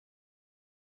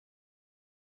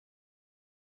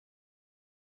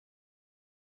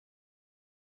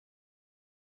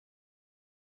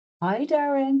Hi,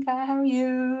 Darinka. How are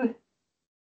you?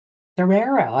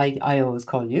 Darrera, I always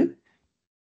call you.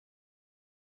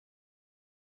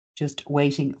 Just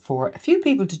waiting for a few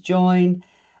people to join.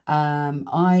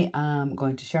 I am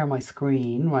going to share my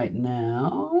screen right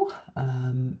now.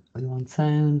 We want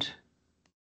sound.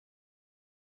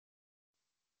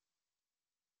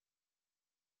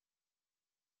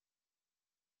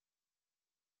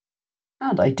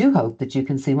 And I do hope that you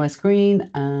can see my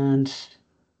screen, and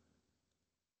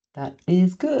that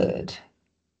is good.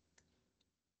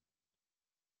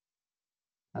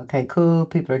 Okay, cool.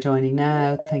 People are joining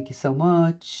now. Thank you so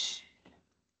much.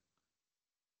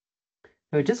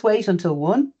 So just wait until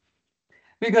 1.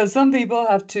 Because some people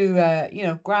have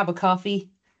to, grab a coffee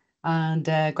and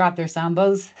grab their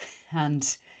sambos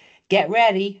and get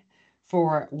ready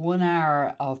for 1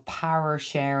 hour of power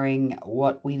sharing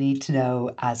what we need to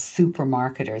know as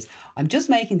supermarketers. I'm just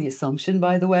making the assumption,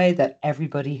 by the way, that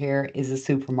everybody here is a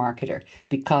supermarketer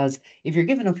because if you're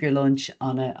giving up your lunch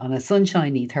on a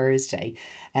sunshiny Thursday,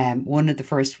 one of the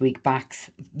first weeks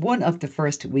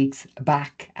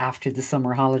back after the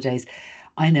summer holidays,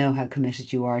 I know how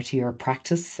committed you are to your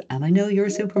practice, and I know you're a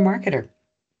supermarketer.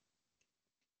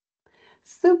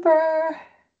 Super.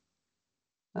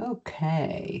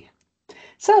 Okay.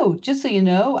 So, just so you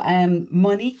know,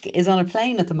 Monique is on a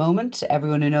plane at the moment.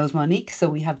 Everyone who knows Monique. So,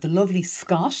 we have the lovely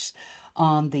Scott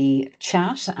on the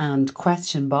chat and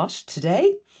question bot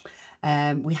today.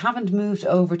 We haven't moved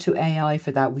over to AI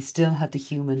for that. We still had the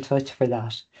human touch for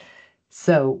that.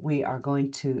 So, we are going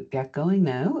to get going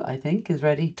now, I think. Is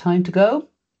ready? Time to go?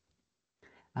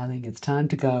 I think it's time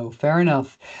to go. Fair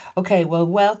enough. Okay, well,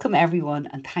 welcome everyone,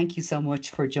 and thank you so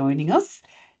much for joining us.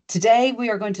 Today, we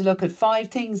are going to look at 5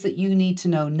 things that you need to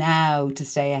know now to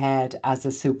stay ahead as a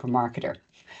supermarketer.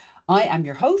 I am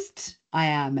your host. I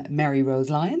am Mary Rose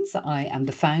Lyons. I am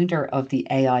the founder of the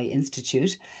AI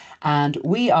Institute, and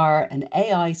we are an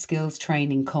AI skills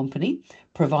training company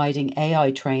providing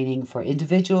AI training for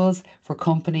individuals, for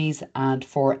companies, and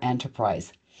for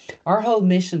enterprise. Our whole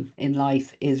mission in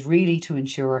life is really to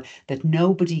ensure that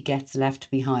nobody gets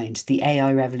left behind. The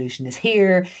AI revolution is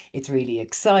here, it's really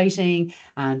exciting,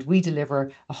 and we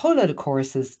deliver a whole lot of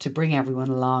courses to bring everyone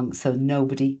along so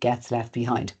nobody gets left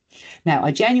behind. Now,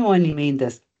 I genuinely mean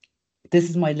this. This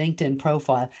is my LinkedIn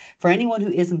profile. For anyone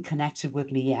who isn't connected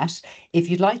with me yet, if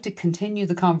you'd like to continue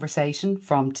the conversation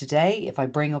from today, if I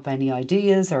bring up any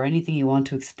ideas or anything you want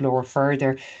to explore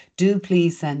further, do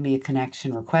please send me a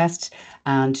connection request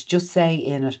and just say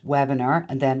in a webinar,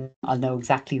 and then I'll know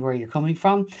exactly where you're coming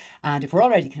from. And if we're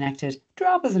already connected,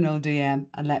 drop us an old DM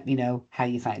and let me know how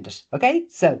you found it. Okay,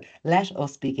 so let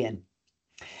us begin.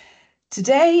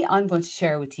 Today, I'm going to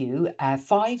share with you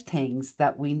 5 things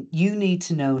that you need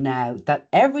to know now. That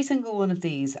every single one of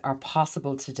these are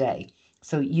possible today.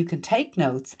 So you can take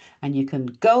notes and you can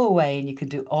go away and you can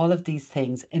do all of these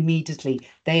things immediately.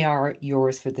 They are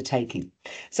yours for the taking.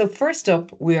 So first up,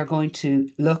 we are going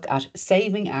to look at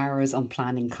saving hours on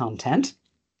planning content.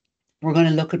 We're going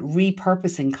to look at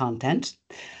repurposing content.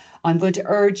 I'm going to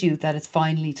urge you that it's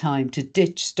finally time to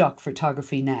ditch stock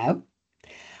photography now.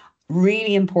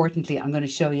 Really importantly, I'm going to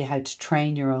show you how to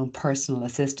train your own personal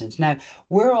assistant. Now,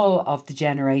 we're all of the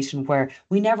generation where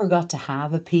we never got to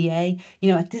have a PA.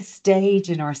 At this stage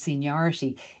in our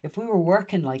seniority, if we were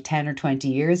working like 10 or 20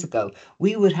 years ago,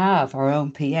 we would have our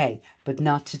own PA, but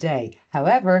not today.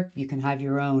 However, you can have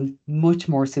your own much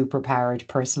more superpowered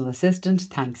personal assistant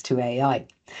thanks to AI.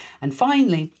 And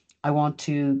finally, I want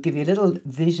to give you a little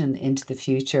vision into the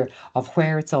future of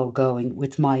where it's all going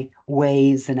with my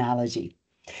waves analogy.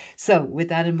 So, with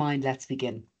that in mind, let's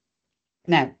begin.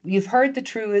 Now, you've heard the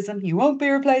truism you won't be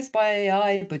replaced by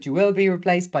AI, but you will be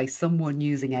replaced by someone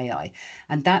using AI.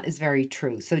 And that is very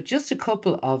true. So, just a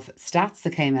couple of stats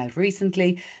that came out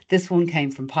recently. This one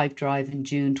came from Pipedrive in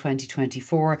June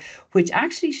 2024, which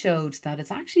actually showed that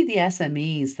it's actually the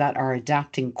SMEs that are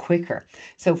adapting quicker.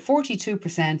 So,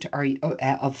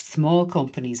 42% of small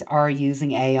companies are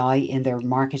using AI in their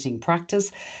marketing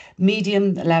practice.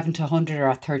 Medium 11 to 100 are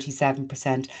at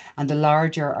 37%, and the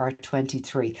larger are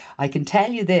 23. I can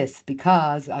tell you this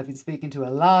because I've been speaking to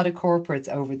a lot of corporates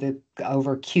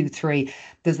over Q3.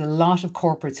 There's a lot of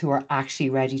corporates who are actually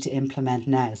ready to implement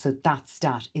now. So that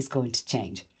stat is going to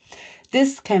change.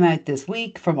 This came out this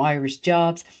week from Irish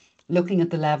Jobs, looking at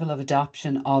the level of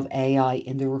adoption of AI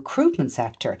in the recruitment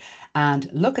sector.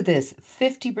 And look at this,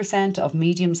 50% of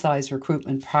medium-sized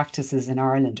recruitment practices in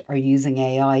Ireland are using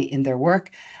AI in their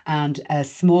work, and a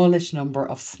smallish number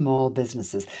of small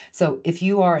businesses. So if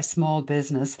you are a small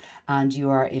business and you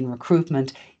are in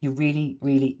recruitment, you really,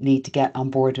 really need to get on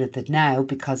board with it now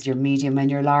because your medium and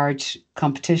your large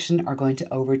competition are going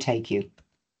to overtake you.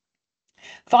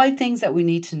 5 things that we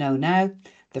need to know now.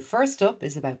 The first up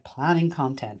is about planning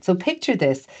content. So picture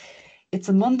this. It's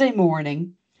a Monday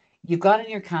morning. You've got in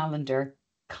your calendar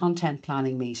content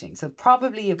planning meeting. So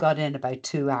probably you've got in about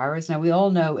 2 hours. Now we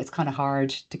all know it's kind of hard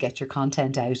to get your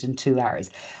content out in 2 hours.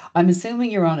 I'm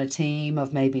assuming you're on a team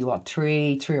of maybe what,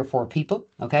 three or four people.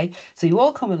 Okay. So you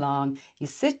all come along, you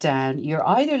sit down, you're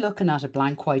either looking at a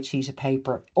blank white sheet of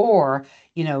paper or,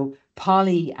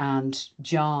 Polly and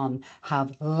John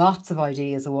have lots of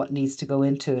ideas of what needs to go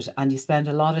into it. And you spend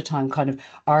a lot of time kind of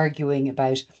arguing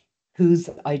about whose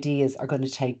ideas are going to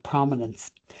take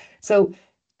prominence. So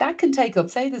that can take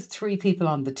up, say there's three people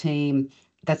on the team,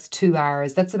 that's 2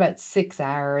 hours, that's about 6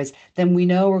 hours. Then we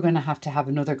know we're going to have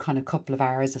another kind of couple of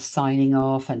hours of signing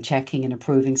off and checking and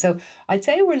approving. So I'd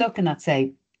say we're looking at,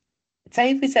 say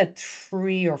if we said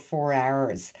 3 or 4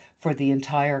 hours for the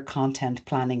entire content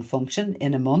planning function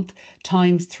in a month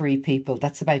times three people,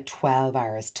 that's about 12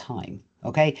 hours time.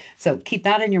 Okay, so keep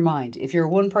that in your mind. If you're a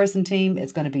one person team,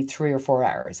 it's going to be 3 or 4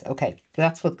 hours. Okay,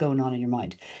 that's what's going on in your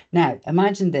mind. Now,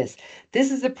 imagine this.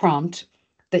 This is a prompt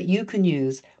that you can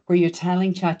use where you're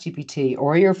telling ChatGPT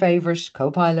or your favorite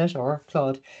Copilot or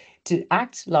Claude to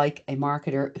act like a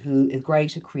marketer who is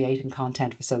great at creating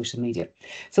content for social media.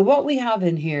 So what we have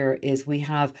in here is we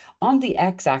have on the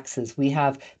x-axis, we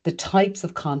have the types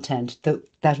of content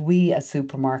that we as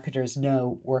supermarketers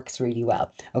know works really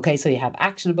well. Okay, so you have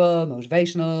actionable,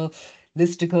 motivational,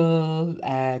 listicle,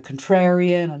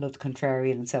 contrarian, I love the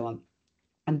contrarian and so on.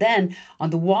 And then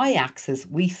on the y-axis,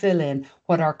 we fill in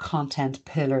what our content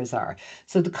pillars are.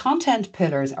 So the content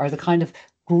pillars are the kind of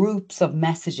groups of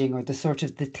messaging or the sort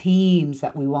of the themes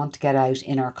that we want to get out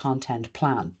in our content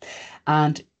plan.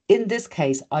 And in this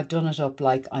case, I've done it up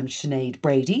like I'm Sinead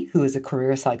Brady, who is a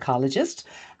career psychologist,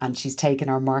 and she's taken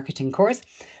our marketing course.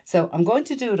 So I'm going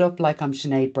to do it up like I'm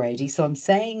Sinead Brady. So I'm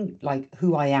saying like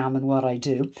who I am and what I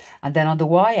do. And then on the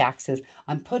y-axis,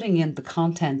 I'm putting in the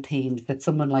content themes that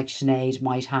someone like Sinead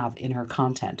might have in her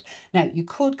content. Now, you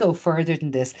could go further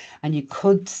than this and you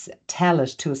could tell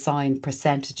it to assign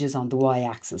percentages on the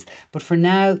y-axis. But for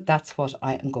now, that's what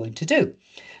I am going to do.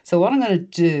 So what I'm going to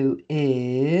do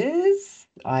is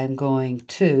I'm going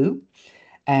to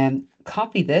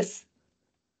copy this.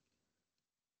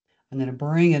 I'm going to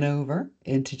bring it over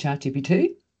into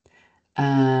ChatGPT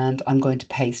and I'm going to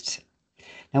paste.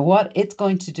 Now, what it's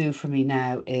going to do for me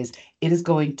now is it is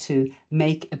going to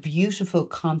make a beautiful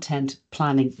content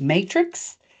planning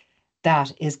matrix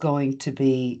that is going to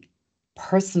be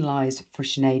personalized for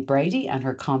Sinead Brady and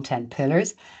her content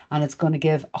pillars. And it's going to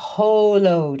give a whole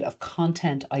load of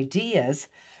content ideas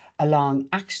along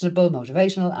actionable,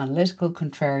 motivational, analytical,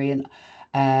 contrarian,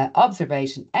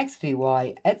 observation,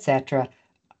 XVY, etc.,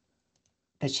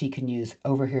 that she can use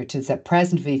over here to set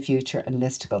present v future and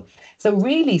listicle. So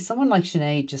really someone like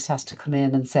Sinead just has to come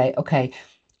in and say, okay,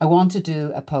 I want to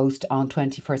do a post on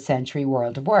 21st century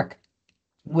world of work.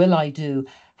 Will I do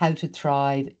how to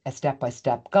thrive, a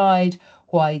step-by-step guide,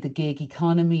 why the gig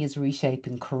economy is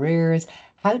reshaping careers,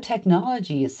 how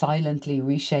technology is silently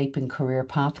reshaping career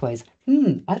pathways.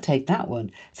 I'll take that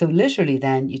one. So literally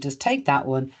then you just take that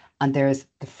one and there's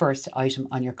the first item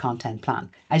on your content plan.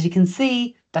 As you can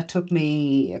see, that took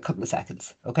me a couple of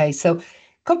seconds. Okay, so a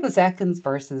couple of seconds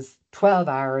versus 12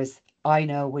 hours, I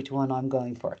know which one I'm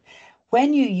going for.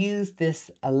 When you use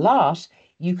this a lot,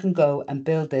 you can go and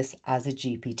build this as a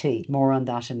GPT. More on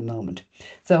that in a moment.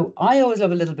 So I always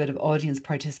love a little bit of audience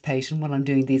participation when I'm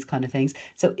doing these kind of things.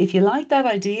 So if you like that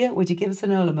idea, would you give us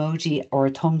an old emoji or a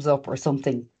thumbs up or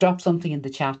something? Drop something in the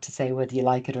chat to say whether you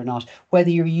like it or not, whether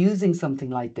you're using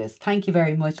something like this. Thank you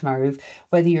very much, Maruf.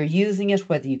 Whether you're using it,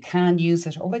 whether you can use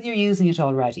it, or whether you're using it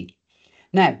already.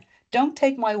 Now, don't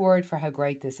take my word for how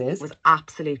great this is. It was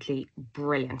absolutely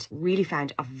brilliant. Really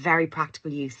found a very practical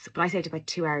use. But I saved about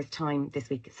 2 hours time this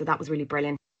week. So that was really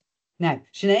brilliant. Now,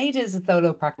 Sinead is a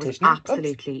solo practitioner. It was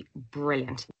absolutely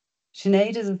brilliant.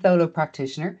 Sinead is a solo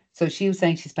practitioner. So she was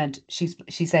saying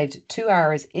she saved 2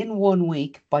 hours in 1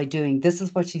 week by doing this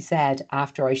is what she said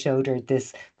after I showed her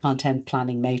this content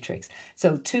planning matrix.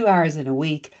 So 2 hours in a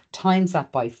week, times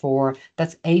that by 4,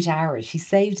 that's 8 hours. She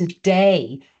saved a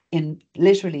day in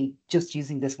literally just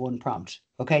using this one prompt.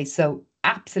 Okay, so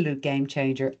absolute game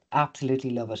changer. Absolutely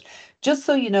love it. Just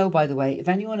so you know, by the way, if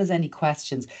anyone has any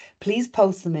questions, please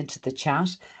post them into the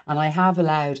chat. And I have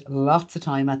allowed lots of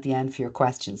time at the end for your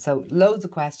questions. So loads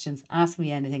of questions. Ask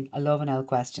me anything. I love an L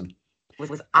question. It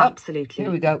was absolutely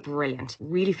here we go. Brilliant.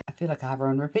 Really. I feel like I have her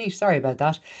on repeat. Sorry about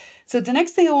that. So the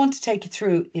next thing I want to take you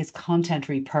through is content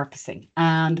repurposing.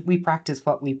 And we practice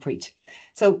what we preach.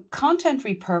 So content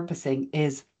repurposing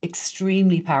is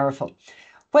extremely powerful.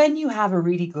 When you have a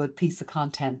really good piece of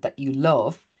content that you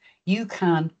love, you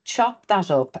can chop that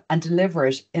up and deliver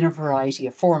it in a variety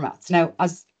of formats. Now,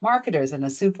 as marketers and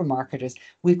as supermarketers,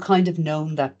 we've kind of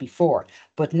known that before.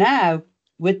 But now,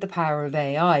 with the power of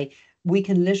AI, we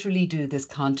can literally do this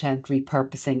content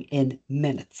repurposing in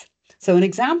minutes. So, an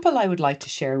example I would like to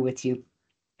share with you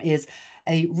is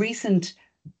a recent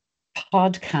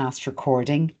podcast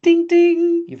recording. Ding,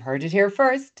 ding. You've heard it here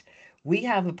first. We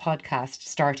have a podcast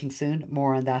starting soon.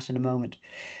 More on that in a moment.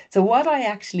 So, what I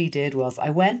actually did was I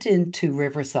went into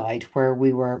Riverside where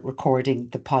we were recording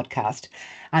the podcast.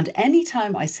 And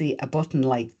anytime I see a button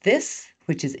like this,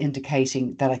 which is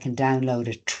indicating that I can download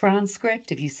a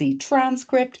transcript, if you see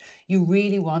transcript, you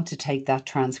really want to take that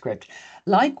transcript.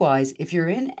 Likewise, if you're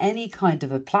in any kind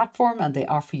of a platform and they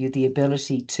offer you the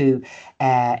ability to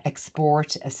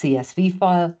export a CSV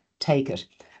file, take it.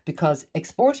 Because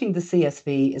exporting the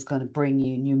CSV is going to bring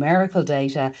you numerical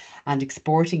data, and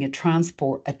exporting a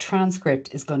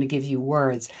transcript is going to give you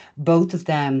words. Both of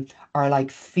them are like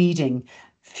feeding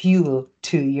fuel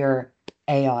to your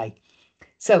AI.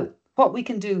 So what we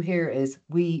can do here is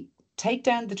we take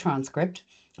down the transcript,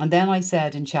 and then I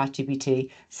said in ChatGPT,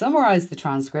 summarize the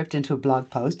transcript into a blog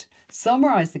post,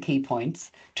 summarize the key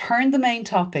points, turn the main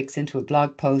topics into a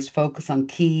blog post, focus on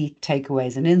key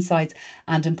takeaways and insights,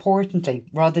 and importantly,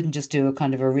 rather than just do a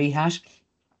kind of a rehash,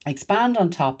 expand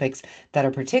on topics that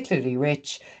are particularly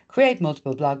rich, create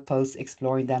multiple blog posts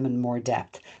exploring them in more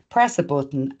depth. Press a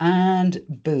button and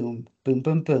boom, boom,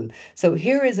 boom, boom. So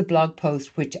here is a blog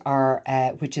post which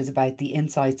is about the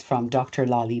insights from Dr.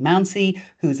 Lolly Mancy,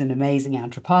 who's an amazing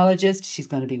anthropologist. She's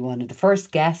going to be one of the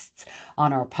first guests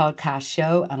on our podcast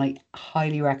show, and I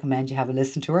highly recommend you have a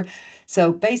listen to her.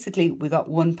 So basically, we got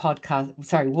one blog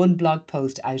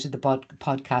post out of the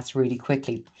podcast really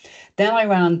quickly. Then I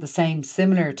ran the same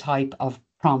similar type of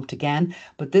prompt again,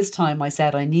 but this time I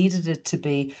said I needed it to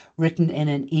be written in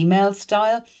an email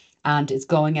style, and it's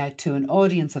going out to an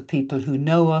audience of people who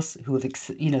know us, who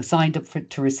have signed up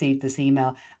to receive this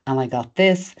email, and I got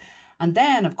this. And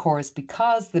then, of course,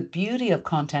 because the beauty of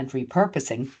content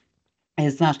repurposing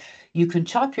is that you can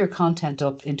chop your content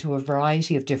up into a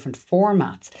variety of different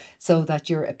formats so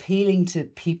that you're appealing to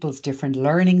people's different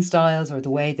learning styles or the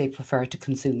way they prefer to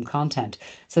consume content.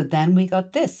 So then we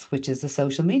got this, which is a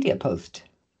social media post.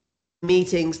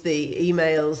 Meetings, the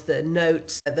emails, the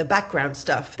notes, the background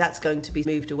stuff, that's going to be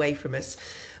moved away from us.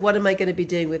 What am I going to be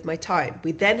doing with my time?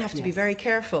 We then have to be very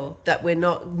careful that we're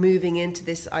not moving into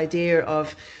this idea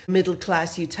of middle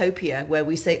class utopia where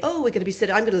we say, oh, we're going to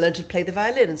be I'm going to learn to play the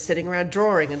violin and sitting around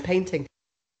drawing and painting.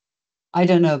 I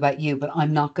don't know about you, but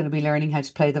I'm not going to be learning how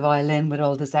to play the violin with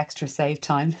all this extra save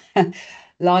time.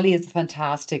 Lolly is a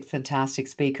fantastic, fantastic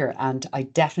speaker, and I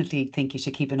definitely think you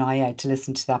should keep an eye out to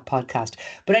listen to that podcast.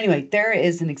 But anyway, there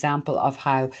is an example of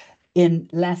how in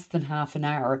less than half an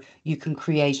hour, you can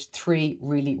create 3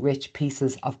 really rich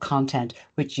pieces of content,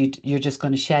 which you're just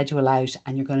going to schedule out,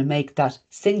 and you're going to make that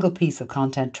single piece of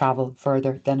content travel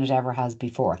further than it ever has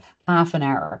before. Half an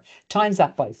hour. Times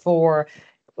that by 4,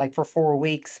 like for 4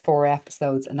 weeks, 4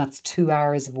 episodes, and that's 2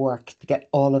 hours of work to get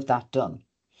all of that done.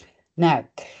 Now,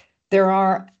 there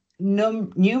are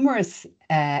numerous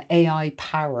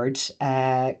AI-powered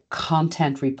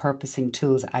content repurposing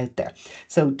tools out there.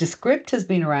 So Descript has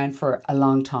been around for a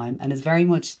long time and is very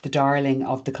much the darling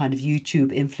of the kind of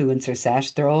YouTube influencer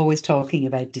set. They're always talking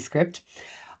about Descript.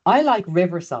 I like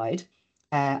Riverside.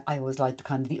 I always like the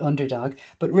kind of the underdog,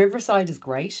 but Riverside is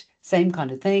great. Same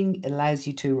kind of thing. It allows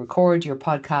you to record your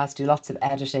podcast, do lots of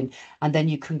editing, and then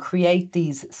you can create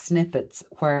these snippets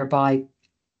whereby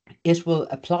it will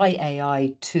apply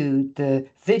AI to the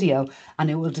video,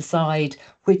 and it will decide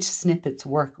which snippets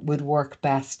would work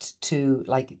best to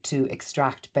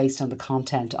extract based on the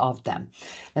content of them.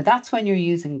 Now that's when you're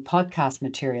using podcast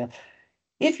material.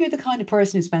 If you're the kind of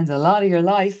person who spends a lot of your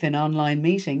life in online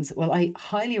meetings, well, I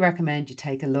highly recommend you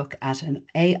take a look at an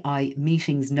AI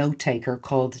meetings note taker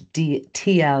called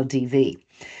TLDV.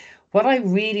 What I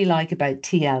really like about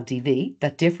TLDV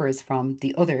that differs from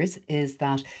the others is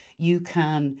that you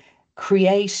can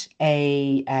create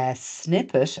a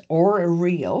snippet or a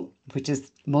reel, which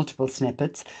is multiple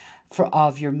snippets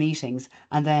of your meetings,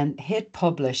 and then hit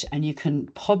publish, and you can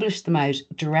publish them out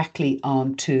directly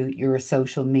onto your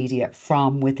social media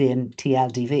from within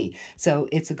TLDV. So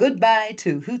it's a goodbye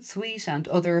to Hootsuite and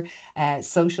other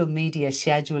social media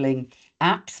scheduling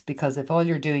apps, because if all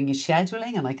you're doing is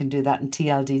scheduling, and I can do that in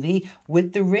TLDV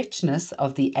with the richness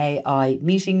of the AI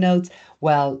meeting notes,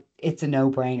 well, it's a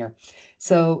no-brainer.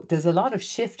 So there's a lot of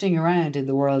shifting around in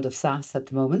the world of SaaS at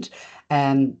the moment.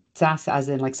 SaaS as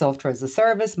in like software as a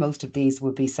service. Most of these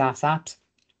would be SaaS apps.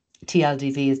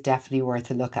 TLDV is definitely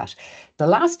worth a look at. The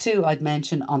last two I'd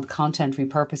mention on the content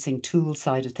repurposing tool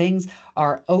side of things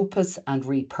are Opus and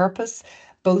Repurpose.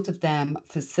 Both of them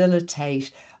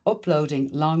facilitate uploading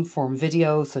long form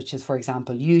videos, such as, for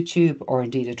example, YouTube or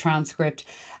indeed a transcript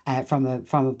from a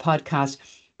podcast.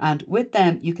 And with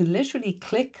them, you can literally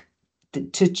click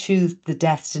to choose the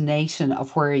destination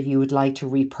of where you would like to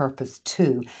repurpose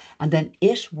to, and then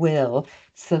it will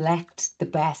select the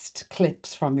best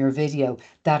clips from your video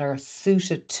that are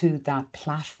suited to that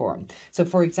platform. So,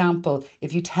 for example,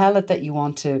 if you tell it that you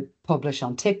want to publish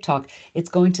on TikTok, it's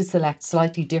going to select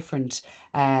slightly different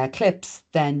clips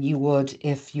than you would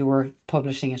if you were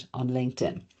publishing it on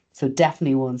LinkedIn. So,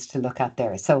 definitely ones to look at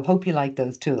there. So, hope you like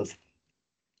those tools.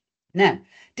 Now,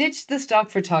 ditch the stock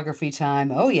photography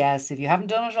time. Oh, yes, if you haven't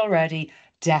done it already,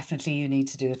 definitely you need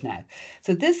to do it now.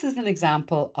 So this is an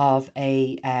example of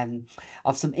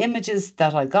of some images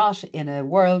that I got in a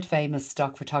world famous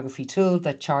stock photography tool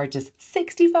that charges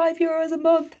 65 euros a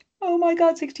month. Oh my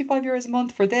God, 65 euros a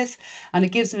month for this. And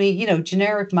it gives me,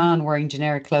 generic man wearing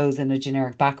generic clothes in a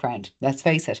generic background. Let's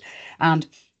face it. And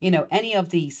any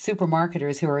of the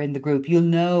supermarketers who are in the group, you'll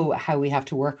know how we have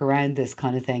to work around this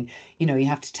kind of thing. You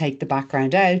have to take the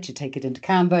background out, you take it into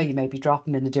Canva, you maybe drop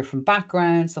them in a different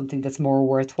background, something that's more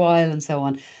worthwhile, and so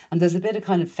on. And there's a bit of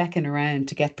kind of fecking around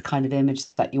to get the kind of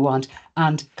image that you want.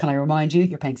 And can I remind you,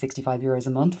 you're paying 65 euros a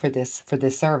month for this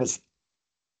service.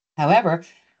 However,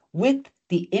 with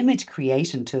the image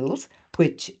creation tools,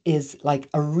 which is like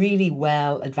a really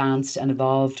well advanced and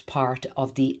evolved part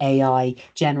of the AI,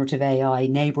 generative AI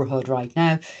neighborhood right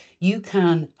now, you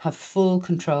can have full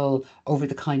control over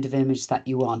the kind of image that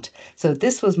you want. So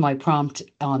this was my prompt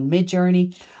on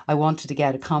Midjourney. I wanted to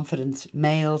get a confident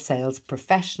male sales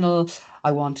professional.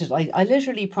 I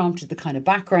literally prompted the kind of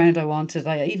background I wanted.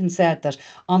 I even said that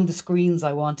on the screens,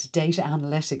 I wanted data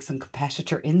analytics and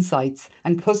competitor insights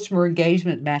and customer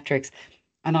engagement metrics.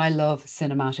 And I love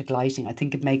cinematic lighting. I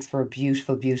think it makes for a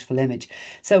beautiful, beautiful image.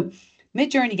 So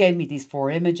Midjourney gave me these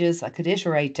 4 images. I could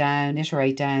iterate down.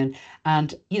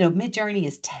 And, Midjourney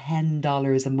is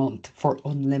 $10 a month for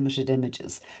unlimited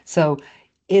images. So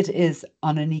it is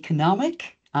on an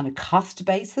economic, on a cost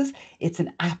basis, it's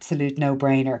an absolute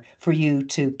no-brainer for you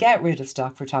to get rid of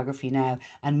stock photography now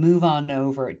and move on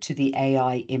over to the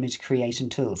AI image creation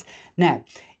tools. Now,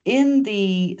 in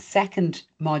the second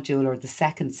module or the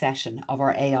second session of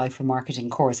our AI for Marketing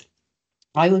course,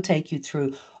 I will take you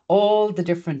through all the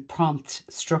different prompt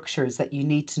structures that you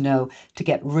need to know to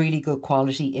get really good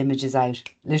quality images out,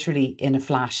 literally in a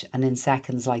flash and in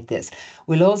seconds like this.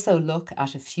 We'll also look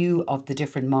at a few of the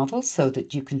different models so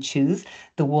that you can choose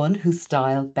the one whose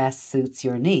style best suits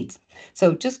your needs.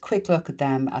 So just quick look at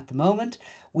them at the moment.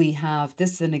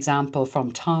 This is an example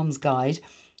from Tom's guide.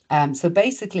 So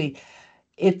basically,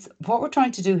 it's what we're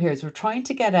trying to do here is we're trying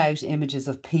to get out images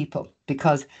of people,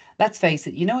 because let's face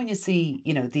it, when you see,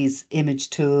 these image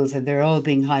tools and they're all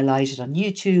being highlighted on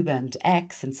YouTube and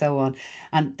X and so on,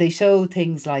 and they show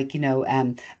things like,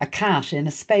 a cat in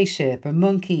a spaceship, a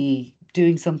monkey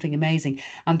doing something amazing,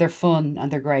 and they're fun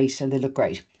and they're great and they look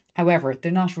great. However,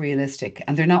 they're not realistic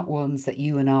and they're not ones that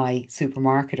you and I,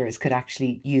 supermarketers, could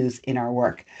actually use in our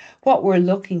work. What we're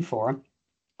looking for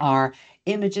are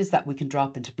images that we can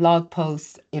drop into blog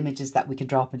posts, images that we can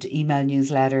drop into email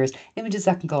newsletters, images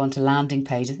that can go onto landing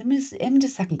pages,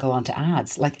 images that can go onto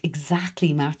ads, like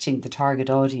exactly matching the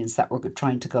target audience that we're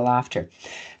trying to go after.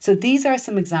 So these are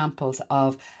some examples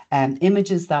of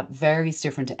images that various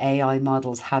different AI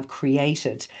models have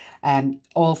created,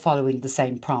 all following the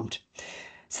same prompt.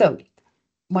 So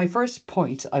my first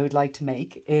point I would like to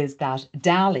make is that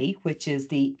DALL-E, which is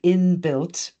the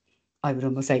inbuilt, I would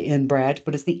almost say inbred,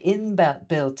 but it's the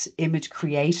inbuilt image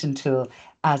creation tool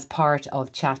as part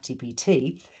of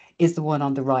ChatGPT, is the one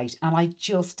on the right. And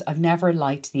I've never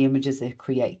liked the images it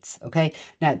creates. Okay.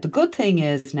 Now, the good thing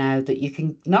is now that you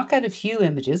can knock out a few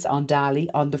images on DALL-E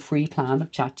on the free plan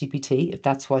of ChatGPT, if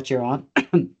that's what you're on.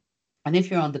 And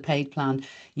if you're on the paid plan,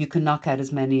 you can knock out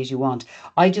as many as you want.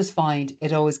 I just find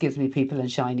it always gives me people in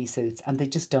shiny suits and they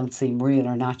just don't seem real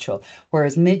or natural.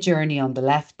 Whereas Midjourney on the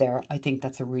left there, I think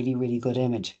that's a really, really good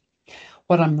image.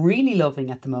 What I'm really loving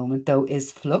at the moment, though,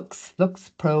 is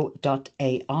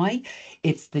fluxpro.ai.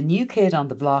 It's the new kid on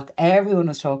the block. Everyone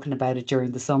was talking about it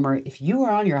during the summer. If you were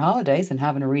on your holidays and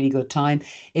having a really good time,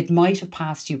 it might have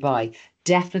passed you by.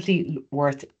 Definitely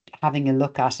worth having a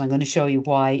look at. And I'm going to show you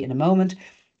why in a moment.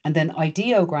 And then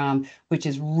ideogram, which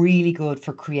is really good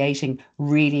for creating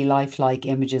really lifelike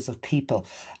images of people.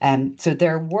 So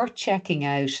they're worth checking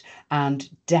out. And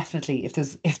definitely, if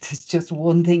there's just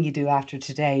one thing you do after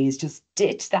today, is just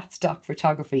ditch that stock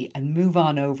photography and move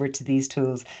on over to these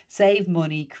tools. Save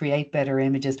money, create better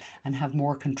images, and have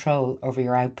more control over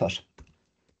your output.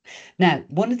 Now,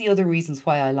 one of the other reasons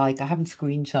why I haven't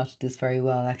screenshotted this very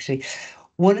well actually.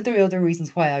 One of the other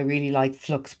reasons why I really like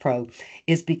Flux Pro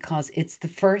is because it's the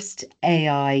first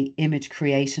AI image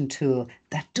creation tool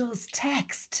that does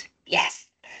text. Yes.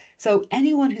 So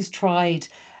anyone who's tried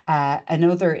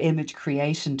another image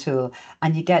creation tool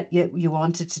and you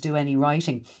wanted to do any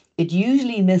writing, it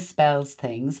usually misspells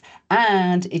things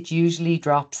and it usually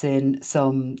drops in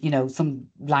some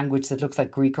language that looks like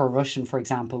Greek or Russian, for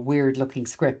example, weird looking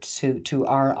script to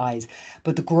our eyes.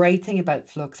 But the great thing about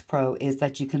Flux Pro is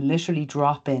that you can literally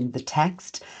drop in the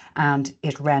text and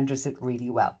it renders it really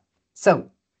well. So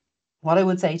what I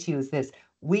would say to you is this: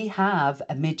 we have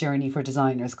a Mid-Journey for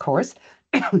Designers course.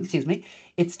 Excuse me.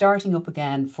 It's starting up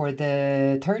again for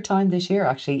the third time this year,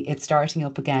 actually. It's starting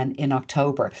up again in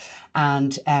October.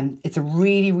 And it's a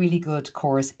really, really good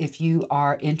course if you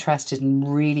are interested in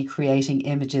really creating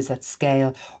images at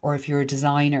scale, or if you're a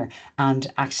designer and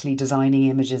actually designing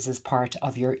images as part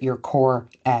of your core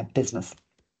business.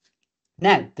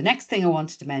 Now, the next thing I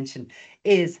wanted to mention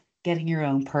is getting your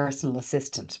own personal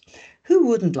assistant. Who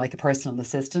wouldn't like a personal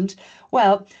assistant?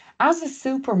 Well, as a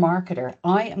supermarketer,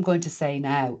 I am going to say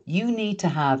now you need to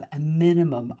have a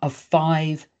minimum of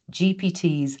 5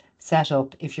 GPTs set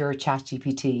up if you're a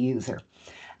ChatGPT user.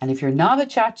 And if you're not a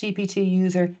ChatGPT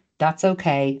user, that's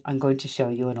okay. I'm going to show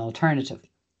you an alternative.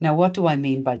 Now, what do I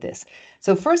mean by this?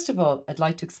 So, first of all, I'd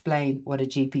like to explain what a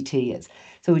GPT is.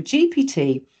 So, a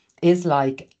GPT is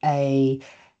like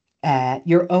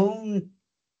your own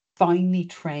finely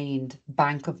trained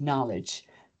bank of knowledge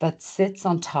that sits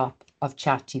on top of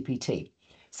ChatGPT.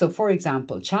 So, for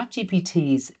example,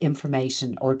 ChatGPT's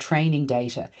information or training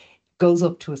data goes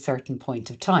up to a certain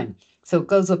point of time. So it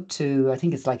goes up to, I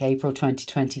think it's like April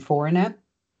 2024 now.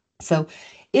 So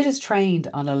it is trained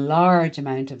on a large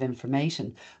amount of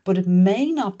information, but it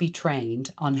may not be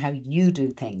trained on how you do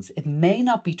things. It may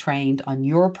not be trained on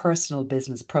your personal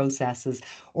business processes,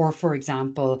 or, for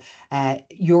example,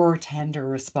 your tender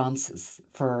responses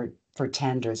for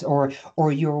tenders,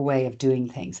 or your way of doing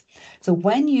things. So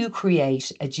when you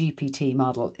create a GPT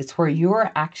model, it's where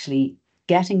you're actually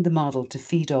getting the model to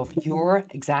feed off your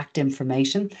exact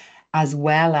information as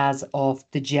well as of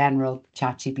the general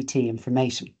ChatGPT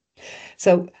information.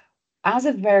 So, as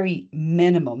a very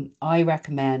minimum, I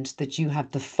recommend that you have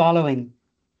the following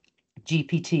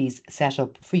GPTs set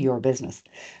up for your business.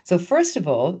 So, first of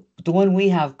all, the one we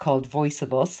have called Voice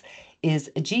of Us is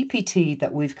a GPT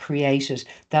that we've created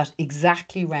that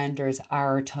exactly renders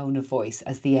our tone of voice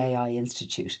as the AI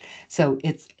Institute. So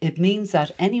it means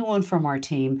that anyone from our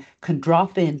team can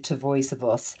drop into Voice of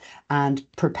Us and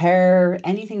prepare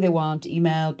anything they want,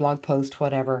 email, blog post,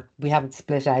 whatever. We have it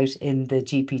split out in the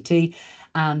GPT,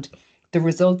 and the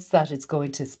results that it's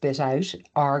going to spit out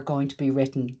are going to be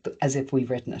written as if we've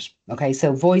written it. Okay,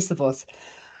 so Voice of Us.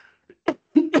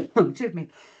 Excuse me.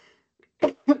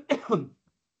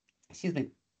 Excuse me.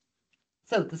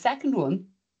 So the second one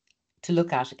to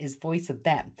look at is Voice of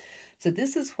Them. So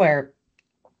this is where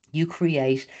you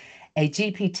create a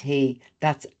GPT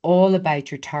that's all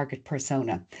about your target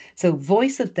persona. So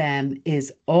Voice of Them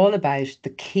is all about the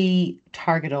key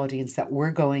target audience that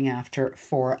we're going after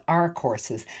for our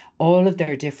courses, all of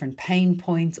their different pain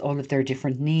points, all of their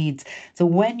different needs. So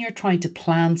when you're trying to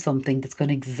plan something that's going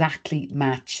to exactly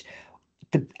match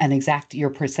your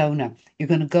persona, you're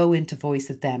going to go into Voice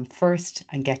of Them first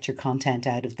and get your content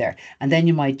out of there. And then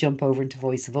you might jump over into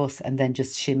Voice of Us and then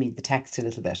just shimmy the text a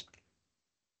little bit.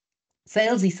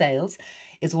 Salesy Sales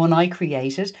is one I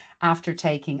created after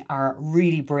taking our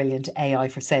really brilliant AI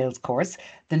for Sales course.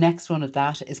 The next one of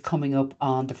that is coming up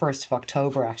on the 1st of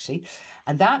October, actually.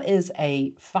 And that is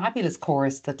a fabulous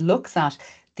course that looks at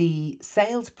the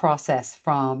sales process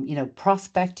from,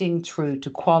 prospecting through to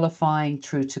qualifying,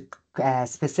 through to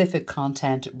specific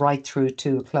content, right through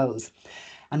to close.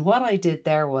 And what I did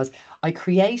there was I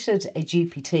created a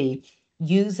GPT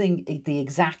using the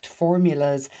exact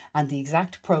formulas and the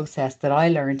exact process that I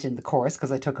learned in the course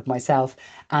because I took it myself.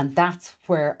 And that's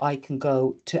where I can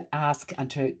go to ask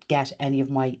and to get any of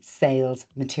my sales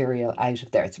material out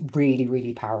of there. It's really,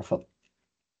 really powerful.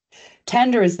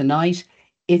 Tender is the night.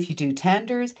 If you do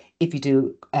tenders, if you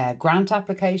do grant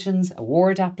applications,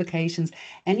 award applications,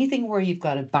 anything where you've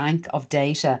got a bank of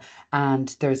data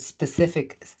and there's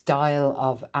specific style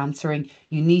of answering,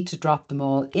 you need to drop them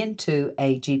all into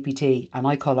a GPT, and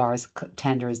I call ours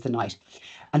Tender is the Night.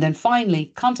 And then finally,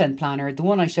 Content Planner, the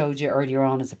one I showed you earlier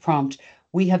on as a prompt,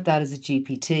 we have that as a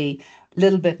GPT, a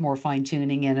little bit more fine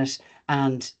tuning in it,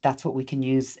 and that's what we can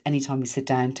use anytime we sit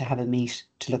down to have a meet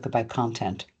to look about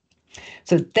content.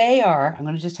 So they are, I'm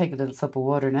going to just take a little sip of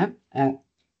water now.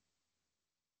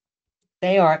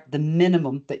 They are the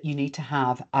minimum that you need to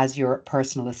have as your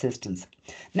personal assistants.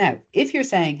 Now, if you're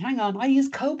saying, hang on, I use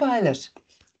Copilot,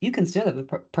 you can still have a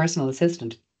personal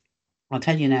assistant. I'll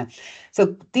tell you now.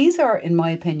 So these are, in my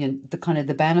opinion, the kind of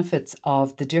the benefits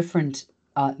of the different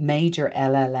major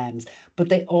LLMs, but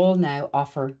they all now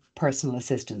offer personal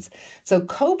assistants. So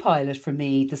Copilot, for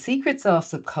me, the secret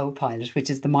sauce of Copilot, which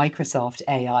is the Microsoft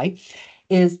AI,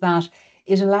 is that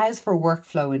it allows for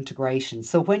workflow integration.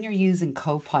 So when you're using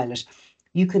Copilot,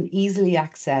 you can easily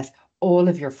access all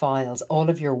of your files, all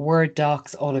of your Word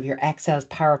docs, all of your Excels,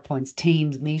 PowerPoints,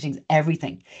 Teams, meetings,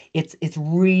 everything. It's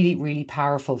really, really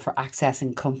powerful for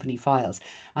accessing company files.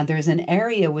 And there's an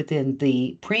area within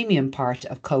the premium part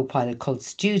of Copilot called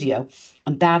Studio,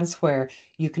 and that is where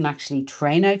you can actually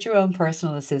train out your own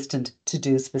personal assistant to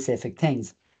do specific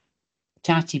things.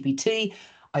 ChatGPT,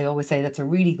 I always say that's a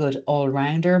really good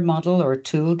all-rounder model or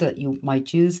tool that you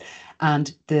might use.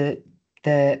 And the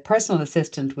personal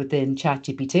assistant within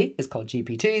ChatGPT is called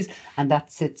GPTs, and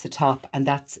that sits atop, and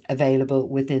that's available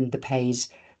within the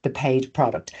paid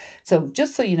product. So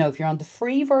just so you know, if you're on the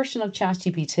free version of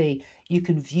ChatGPT, you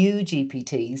can view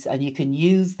GPTs and you can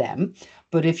use them.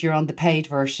 But if you're on the paid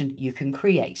version, you can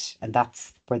create, and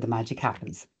that's where the magic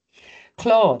happens.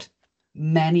 Claude.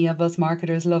 Many of us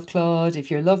marketers love Claude. If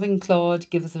you're loving Claude,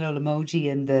 give us a little emoji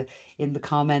in the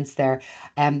comments there.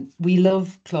 We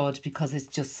love Claude because it's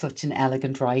just such an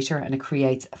elegant writer and it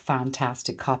creates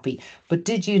fantastic copy. But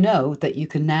did you know that you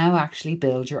can now actually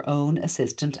build your own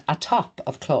assistant atop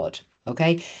of Claude?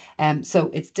 Okay, so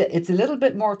it's a little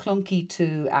bit more clunky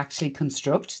to actually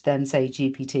construct than say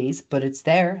GPTs, but it's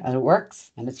there and it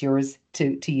works and it's yours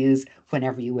to use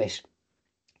whenever you wish.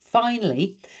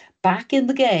 Finally, back in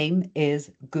the game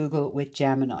is Google with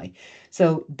Gemini.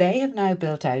 So they have now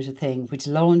built out a thing which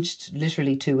launched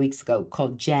literally 2 weeks ago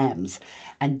called Gems.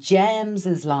 And Gems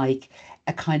is like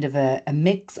a kind of a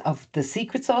mix of the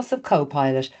secret sauce of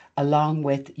Copilot along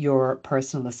with your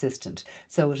personal assistant.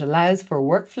 So it allows for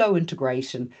workflow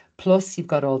integration, plus you've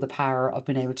got all the power of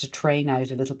being able to train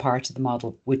out a little part of the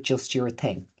model with just your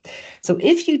thing. So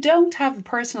if you don't have a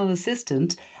personal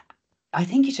assistant, I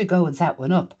think you should go and set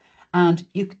one up. And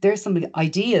there's some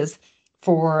ideas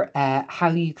for how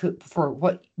you could, for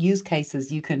what use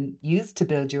cases you can use to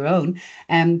build your own.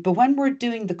 But when we're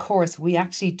doing the course, we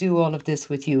actually do all of this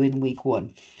with you in week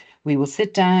 1. We will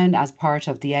sit down as part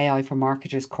of the AI for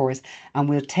Marketers course and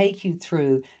we'll take you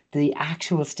through the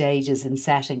actual stages in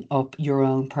setting up your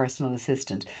own personal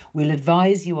assistant. We'll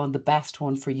advise you on the best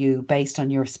one for you based on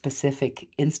your specific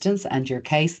instance and your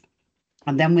case.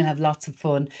 And then we'll have lots of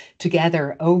fun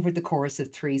together over the course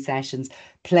of 3 sessions,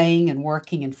 playing and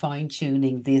working and fine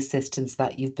tuning the assistants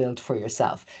that you've built for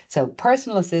yourself. So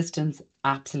personal assistants,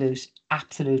 absolute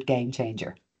game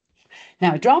changer.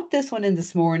 Now, I dropped this one in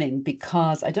this morning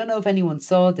because I don't know if anyone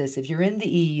saw this. If you're in the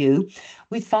EU,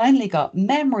 we finally got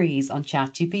memories on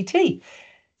ChatGPT.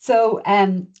 So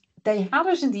they had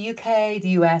it in the UK,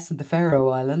 the US, and the Faroe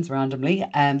Islands randomly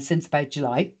since about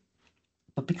July.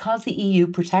 But because the EU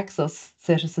protects us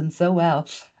citizens so well,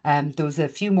 there was a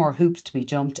few more hoops to be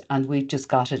jumped, and we've just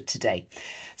got it today.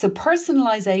 So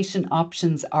personalization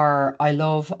options are, I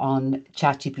love on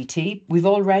ChatGPT. We've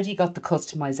already got the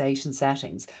customization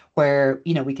settings where,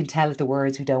 you know, we can tell it the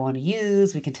words we don't want to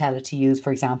use. We can tell it to use,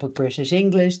 for example, British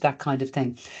English, that kind of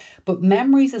thing. But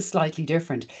memories is slightly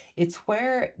different. It's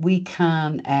where we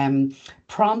can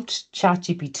prompt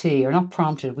ChatGPT, or not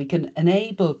prompt it, we can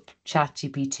enable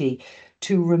ChatGPT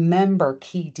to remember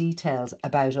key details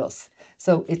about us.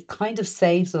 So it kind of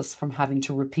saves us from having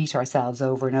to repeat ourselves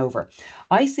over and over.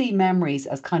 I see memories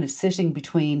as kind of sitting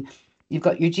between, you've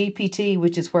got your GPT,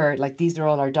 which is where like these are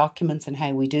all our documents and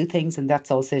how we do things, and that's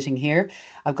all sitting here.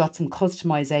 I've got some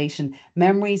customization.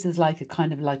 Memories is like a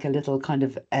kind of like a little kind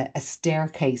of a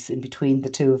staircase in between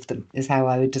the two of them, is how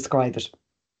I would describe it.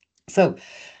 So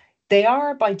they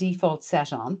are by default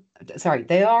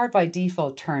they are by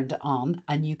default turned on,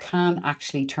 and you can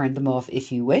actually turn them off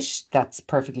if you wish. That's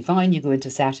perfectly fine. You go into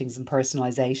settings and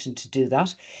personalization to do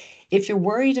that. If you're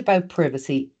worried about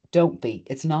privacy, don't be.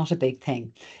 It's not a big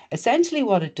thing. Essentially,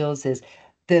 what it does is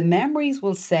The memories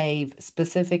will save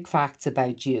specific facts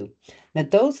about you. Now,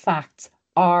 those facts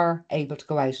are able to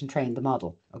go out and train the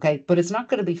model, okay? But it's not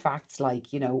going to be facts like,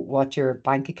 what your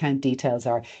bank account details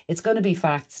are. It's going to be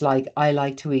facts like, I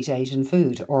like to eat Asian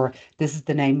food, or this is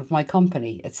the name of my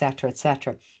company, etc.,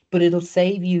 etc. But it'll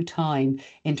save you time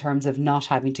in terms of not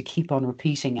having to keep on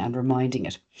repeating and reminding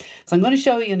it. So I'm going to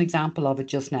show you an example of it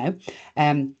just now.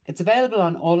 It's available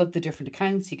on all of the different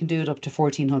accounts. You can do it up to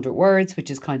 1400 words,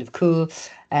 which is kind of cool.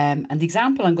 And the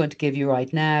example I'm going to give you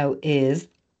right now is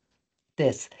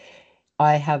this.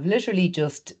 I have literally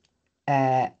just,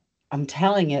 I'm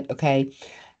telling it, okay,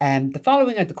 the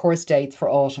following are the course dates for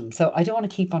autumn. So I don't want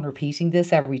to keep on repeating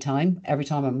this every time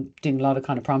I'm doing a lot of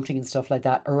kind of prompting and stuff like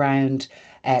that around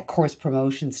course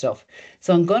promotion stuff.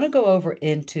 So I'm going to go over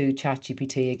into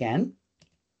ChatGPT again.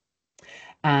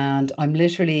 And I'm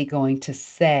literally going to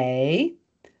say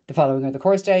the following are the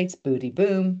course dates, booty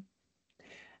boom.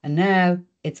 And now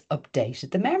it's updated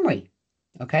the memory.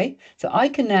 Okay, so I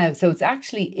can now, so it's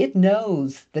actually, it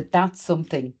knows that that's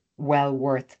something well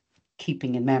worth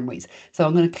keeping in memories. So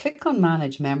I'm going to click on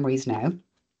manage memories now.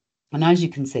 And as you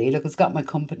can see, look, it's got my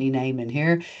company name in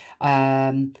here.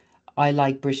 I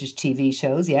like British TV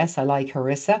shows. Yes, I like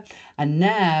Harissa. And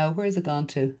now, where's it gone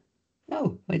to?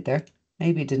 Oh, right there.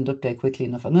 Maybe it didn't update quickly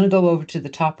enough. I'm going to go over to the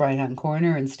top right-hand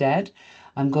corner instead.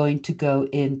 I'm going to go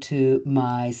into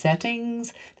my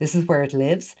settings. This is where it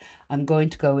lives. I'm going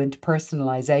to go into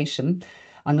personalization.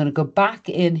 I'm going to go back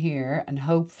in here and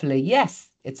hopefully, yes,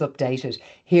 it's updated.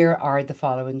 Here are the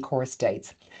following course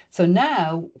dates. So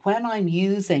now when I'm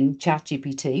using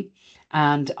ChatGPT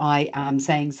and I am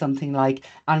saying something like,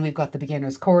 and we've got the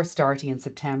beginner's course starting in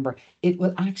September, it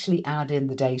will actually add in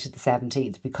the date of the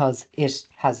 17th because it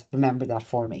has remembered that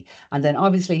for me. And then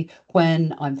obviously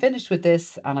when I'm finished with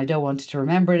this and I don't want to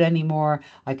remember it anymore,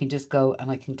 I can just go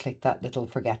and I can click that little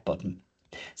forget button.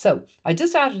 So I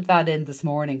just added that in this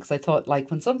morning because I thought, like,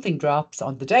 when something drops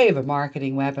on the day of a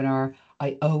marketing webinar,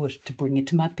 I owe it to bring it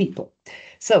to my people.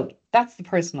 So that's the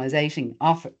personalization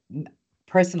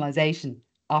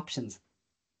options.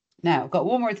 Now, I've got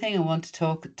one more thing I want to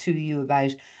talk to you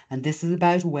about, and this is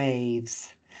about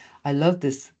waves. I love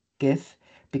this GIF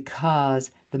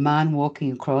because the man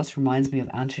walking across reminds me of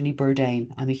Anthony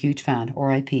Bourdain. I'm a huge fan.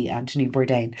 R.I.P. Anthony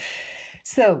Bourdain.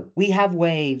 So we have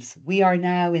waves. We are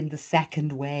now in the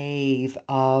second wave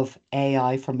of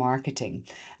AI for marketing.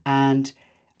 And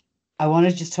I want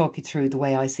to just talk you through the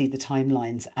way I see the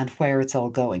timelines and where it's all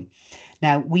going.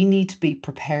 Now, we need to be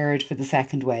prepared for the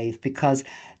second wave because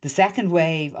the second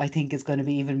wave, I think, is going to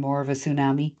be even more of a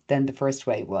tsunami than the first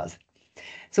wave was.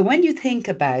 So when you think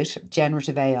about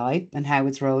generative AI and how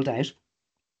it's rolled out,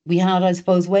 we had, I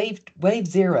suppose, wave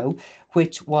zero,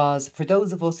 which was for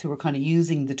those of us who were kind of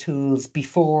using the tools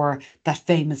before that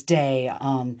famous day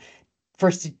on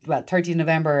 30th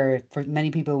November, for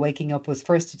many people waking up was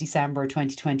 1st of December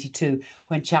 2022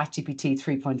 when ChatGPT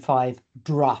 3.5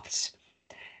 dropped.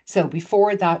 So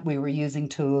before that, we were using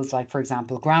tools like, for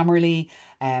example, Grammarly,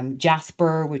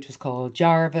 Jasper, which was called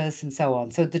Jarvis, and so on.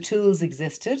 So the tools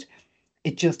existed.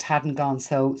 It just hadn't gone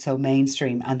so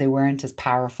mainstream and they weren't as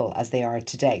powerful as they are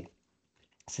today.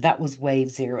 So that was wave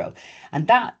zero. And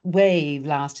that wave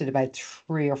lasted about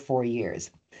 3 or 4 years.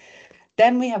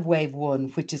 Then we have wave one,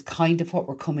 which is kind of what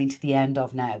we're coming to the end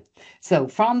of now. So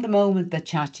from the moment that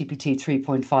ChatGPT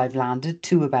 3.5 landed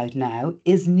to about now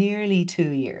is nearly 2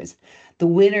 years. The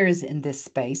winners in this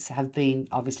space have been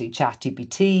obviously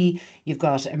ChatGPT. You've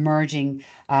got emerging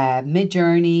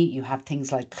Midjourney. You have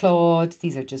things like Claude.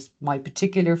 These are just my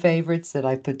particular favorites that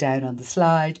I put down on the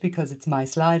slide because it's my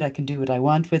slide. I can do what I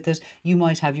want with it. You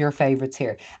might have your favorites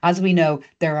here. As we know,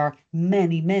 there are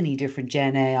many, many different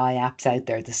Gen AI apps out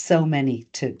there. There's so many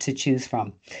to choose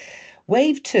from.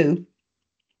 Wave two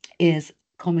is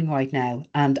coming right now,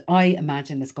 and I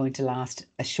imagine it's going to last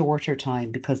a shorter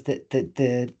time because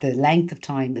the length of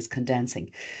time is condensing.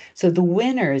 So the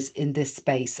winners in this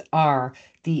space are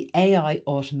the AI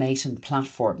automation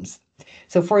platforms.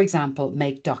 So for example,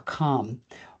 Make.com,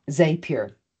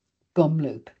 Zapier,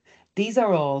 Gumloop. These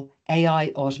are all AI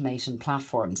automation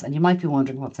platforms. And you might be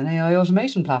wondering, what's an AI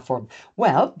automation platform?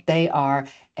 Well, they are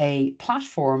a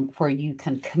platform where you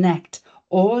can connect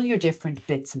all your different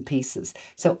bits and pieces.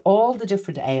 So all the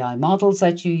different AI models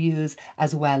that you use,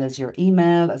 as well as your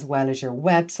email, as well as your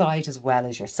website, as well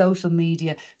as your social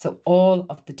media. So all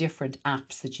of the different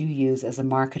apps that you use as a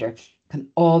marketer can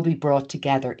all be brought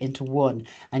together into one,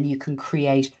 and you can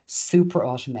create super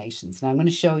automations. Now I'm going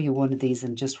to show you one of these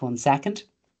in just one second.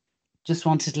 Just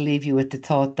wanted to leave you with the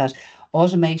thought that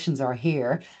automations are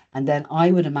here And then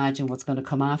I would imagine what's going to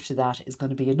come after that is going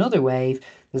to be another wave.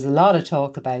 There's a lot of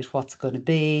talk about what's going to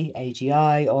be,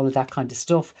 AGI, all of that kind of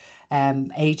stuff,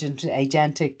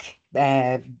 agentic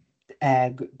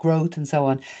growth and so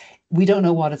on. We don't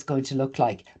know what it's going to look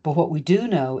like. But what we do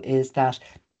know is that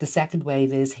the second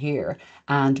wave is here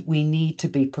and we need to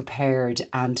be prepared.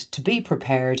 And to be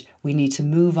prepared, we need to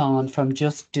move on from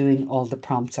just doing all the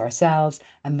prompts ourselves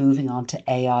and moving on to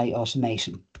AI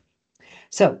automation.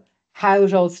 So, how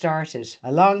it all started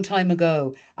a long time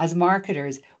ago. As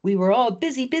marketers, we were all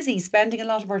busy, spending a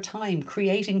lot of our time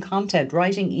creating content,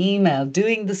 writing email,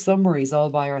 doing the summaries all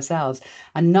by ourselves,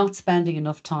 and not spending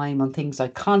enough time on things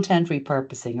like content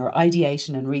repurposing or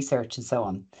ideation and research and so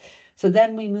on. So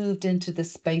then we moved into the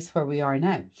space where we are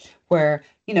now, where,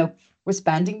 we're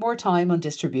spending more time on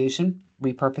distribution,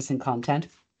 repurposing content,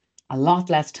 a lot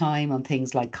less time on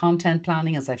things like content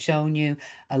planning, as I've shown you,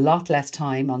 a lot less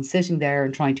time on sitting there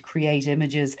and trying to create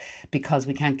images because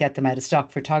we can't get them out of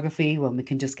stock photography when we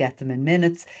can just get them in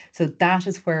minutes. So that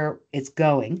is where it's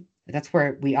going. That's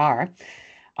where we are.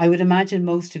 I would imagine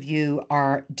most of you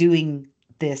are doing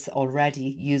this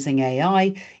already using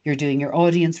AI. You're doing your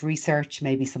audience research,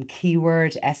 maybe some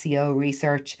keyword SEO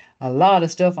research, a lot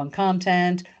of stuff on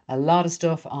content, a lot of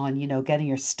stuff on, getting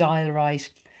your style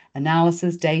right,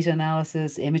 analysis, data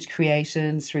analysis, image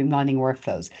creation, streamlining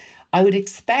workflows. I would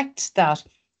expect that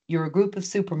you're a group of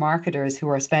supermarketers who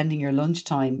are spending your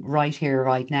lunchtime right here,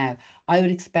 right now. I would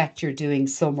expect you're doing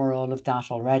some or all of that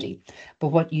already. But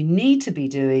what you need to be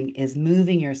doing is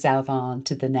moving yourself on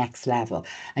to the next level.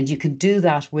 And you can do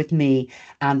that with me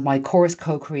and my course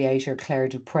co-creator, Claire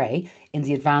Dupre, in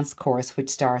the advanced course, which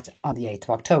starts on the 8th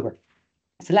of October.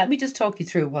 So let me just talk you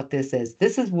through what this is.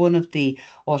 This is one of the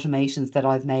automations that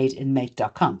I've made in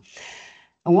make.com.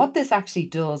 And what this actually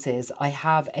does is I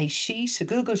have a sheet, a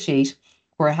Google sheet,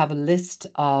 where I have a list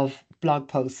of blog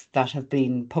posts that have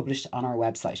been published on our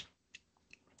website.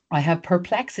 I have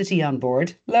Perplexity on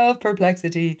board. Love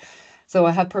Perplexity. So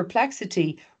I have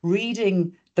Perplexity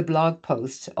reading the blog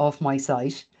post off my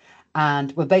site.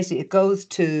 And well, basically it goes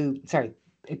to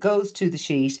the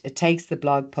sheet, it takes the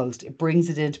blog post, it brings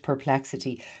it into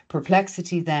Perplexity.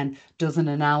 Perplexity then does an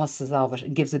analysis of it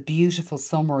and gives a beautiful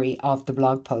summary of the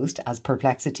blog post, as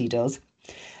Perplexity does.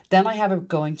 Then I have it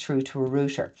going through to a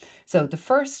router. So the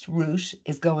first route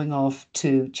is going off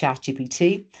to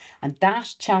ChatGPT, and that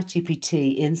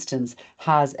ChatGPT instance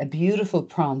has a beautiful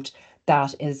prompt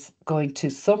that is going to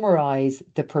summarize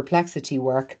the Perplexity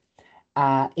work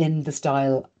in the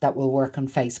style that will work on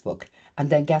Facebook. And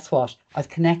then guess what? I've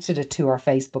connected it to our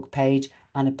Facebook page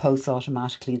and it posts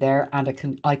automatically there, and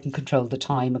I can control the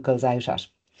time it goes out at.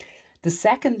 The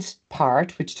second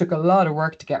part, which took a lot of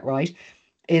work to get right,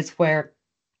 is where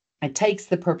it takes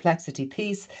the Perplexity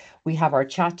piece. We have our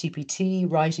ChatGPT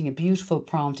writing a beautiful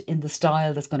prompt in the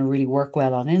style that's going to really work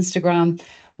well on Instagram.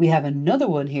 We have another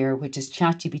one here, which is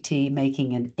ChatGPT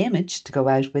making an image to go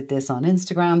out with this on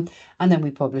Instagram, and then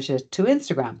we publish it to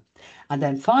Instagram. And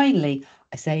then finally,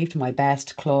 I saved my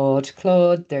best, Claude.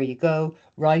 Claude, there you go,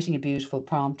 writing a beautiful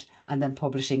prompt and then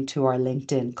publishing to our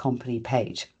LinkedIn company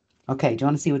page. Okay, do you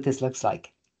want to see what this looks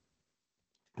like?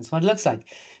 That's what it looks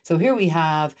like. So here we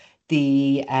have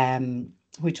the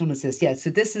which one is this? Yeah, so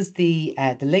this is the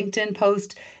LinkedIn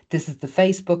post. This is the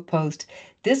Facebook post.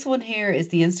 This one here is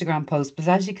the Instagram post, but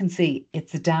as you can see,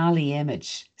 it's a DALL-E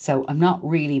image. So I'm not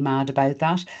really mad about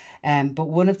that. But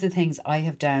one of the things I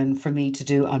have down for me to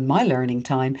do on my learning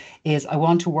time is I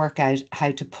want to work out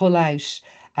how to pull out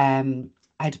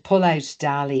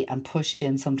DALL-E and push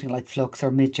in something like Flux or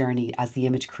Midjourney as the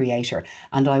image creator.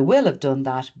 And I will have done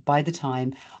that by the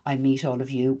time I meet all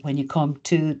of you when you come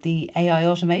to the AI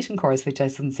automation course, which I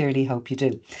sincerely hope you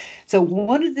do. So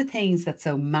one of the things that's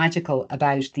so magical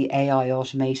about the AI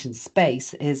automation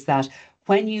space is that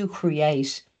when you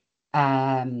create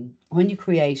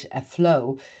a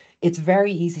flow, it's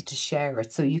very easy to share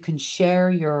it. So you can share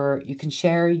your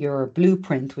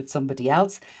blueprint with somebody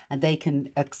else, and they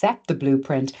can accept the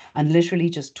blueprint and literally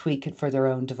just tweak it for their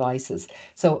own devices.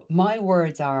 So my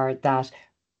words are that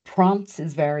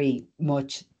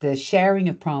the sharing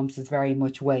of prompts is very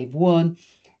much wave one,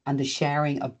 and the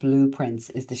sharing of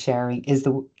blueprints is the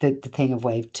thing of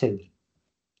wave two.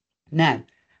 Now,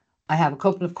 I have a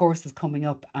couple of courses coming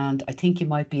up and I think you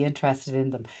might be interested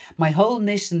in them. My whole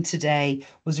mission today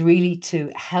was really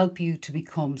to help you to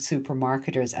become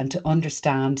supermarketers and to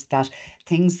understand that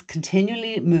things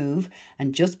continually move.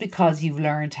 And just because you've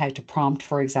learned how to prompt,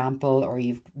 for example, or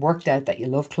you've worked out that you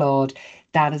love Claude,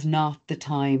 that is not the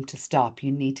time to stop.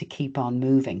 You need to keep on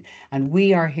moving. And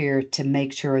we are here to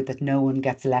make sure that no one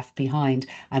gets left behind.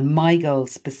 And my goal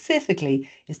specifically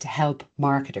is to help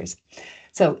marketers.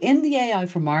 So in the AI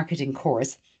for Marketing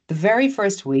course, the very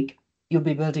first week, you'll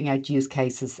be building out use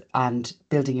cases and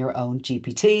building your own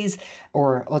GPTs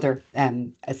or other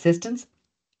assistants.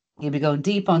 You'll be going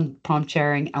deep on prompt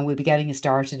sharing, and we'll be getting you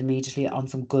started immediately on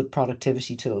some good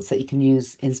productivity tools that you can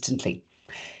use instantly.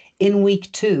 In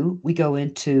week 2, we go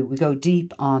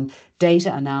deep on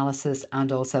data analysis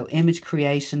and also image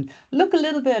creation. Look a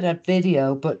little bit at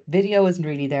video, but video isn't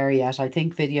really there yet. I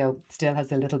think video still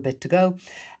has a little bit to go.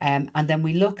 And then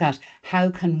we look at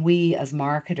how can we as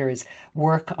marketers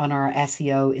work on our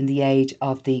SEO in the age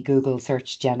of the Google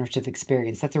search generative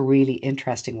experience. That's a really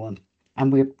interesting one.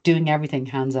 And we're doing everything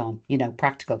hands-on,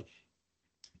 practical.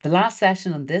 The last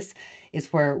session on this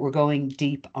is where we're going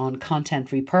deep on content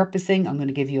repurposing. I'm going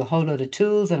to give you a whole load of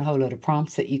tools and a whole load of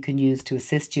prompts that you can use to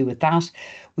assist you with that.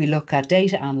 We look at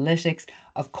data analytics.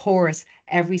 Of course,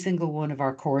 every single one of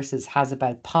our courses has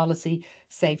about policy,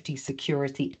 safety,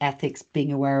 security, ethics,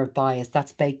 being aware of bias.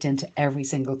 That's baked into every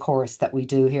single course that we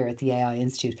do here at the AI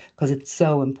Institute because it's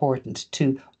so important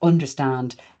to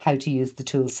understand how to use the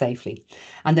tools safely.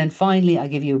 And then finally, I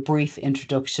give you a brief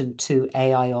introduction to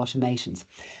AI automations.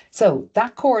 So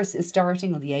that course is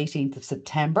starting on the 18th of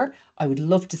September. I would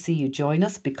love to see you join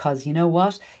us because you know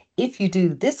what? If you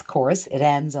do this course, it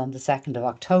ends on the 2nd of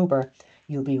October.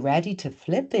 You'll be ready to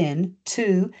flip in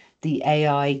to the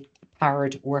AI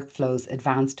powered workflows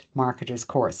advanced marketers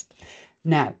course.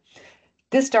 Now,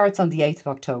 this starts on the 8th of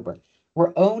October.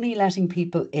 We're only letting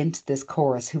people into this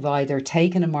course who've either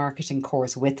taken a marketing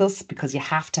course with us because you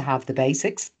have to have the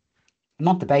basics,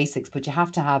 not the basics, but you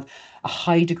have to have a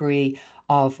high degree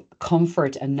of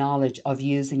comfort and knowledge of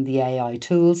using the AI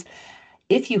tools.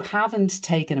 If you haven't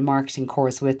taken a marketing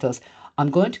course with us, I'm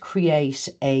going to create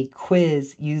a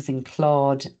quiz using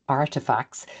Claude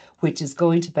artifacts, which is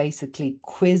going to basically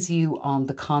quiz you on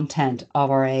the content of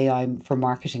our AI for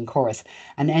Marketing course.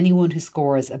 And anyone who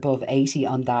scores above 80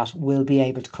 on that will be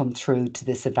able to come through to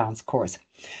this advanced course.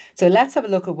 So let's have a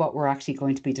look at what we're actually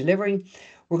going to be delivering.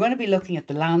 We're going to be looking at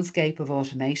the landscape of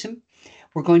automation.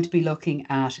 We're going to be looking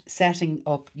at setting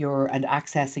up and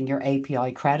accessing your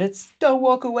API credits. Don't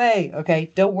walk away,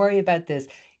 okay? Don't worry about this.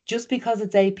 Just because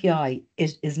it's API,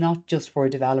 it is not just for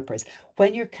developers.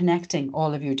 When you're connecting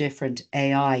all of your different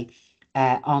AI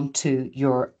onto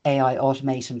your AI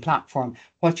automation platform,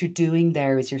 what you're doing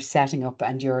there is you're setting up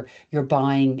and you're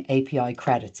buying API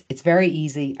credits. It's very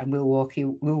easy, and we'll walk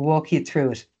you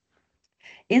through it.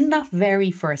 In that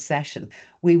very first session,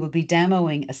 we will be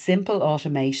demoing a simple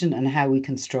automation and how we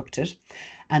construct it.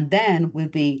 And then we'll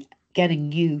be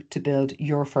getting you to build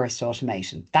your first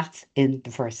automation. That's in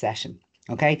the first session.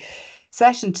 Okay.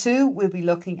 Session 2, we'll be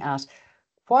looking at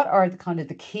what are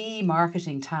the key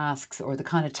marketing tasks or the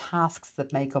kind of tasks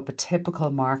that make up a typical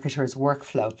marketer's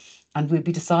workflow. And we'll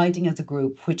be deciding as a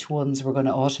group which ones we're going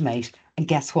to automate. And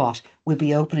guess what? We'll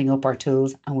be opening up our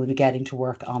tools and we'll be getting to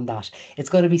work on that. It's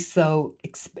going to be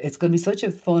such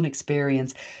a fun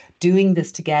experience doing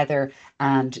this together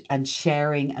and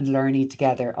sharing and learning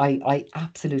together. I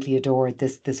absolutely adore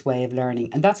this way of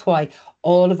learning. And that's why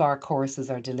all of our courses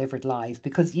are delivered live,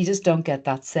 because you just don't get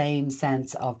that same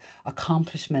sense of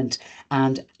accomplishment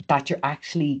and that you're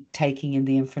actually taking in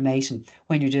the information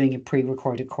when you're doing a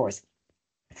pre-recorded course.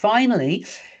 Finally,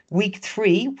 week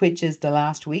 3, which is the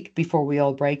last week before we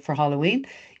all break for Halloween,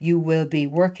 you will be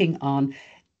working on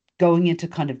going into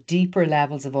kind of deeper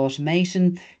levels of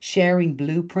automation, sharing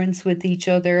blueprints with each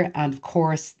other, and of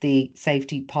course, the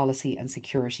safety, policy, and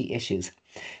security issues.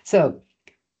 So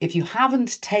if you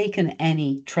haven't taken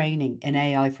any training in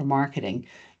AI for marketing,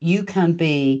 you can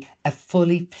be a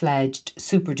fully fledged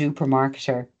super duper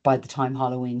marketer by the time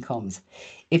Halloween comes.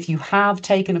 If you have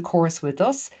taken a course with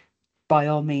us, by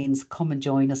all means, come and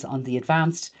join us on the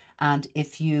advanced. And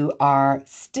if you are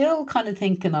still kind of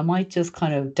thinking, I might just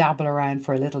kind of dabble around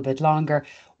for a little bit longer,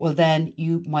 well, then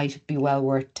you might be well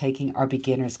worth taking our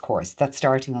beginners course. That's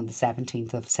starting on the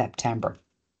 17th of September.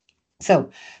 So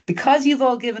because you've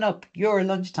all given up your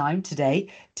lunchtime today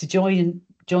to join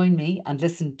me and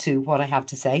listen to what I have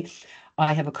to say,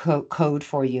 I have a code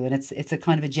for you, and it's a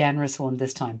kind of a generous one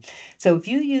this time. So if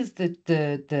you use the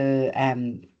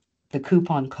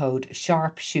coupon code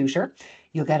SHARPSHOOTER,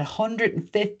 you'll get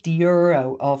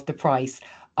 €150 off the price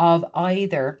of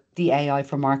either the AI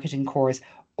for Marketing course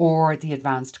or the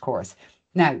advanced course.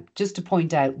 Now, just to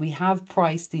point out, we have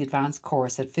priced the advanced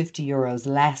course at €50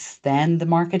 less than the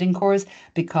marketing course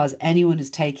because anyone who's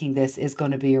taking this is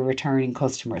going to be a returning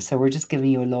customer. So we're just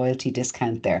giving you a loyalty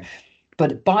discount there.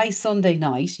 But by Sunday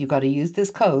night, you've got to use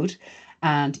this code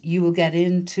and you will get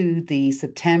into the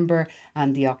September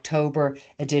and the October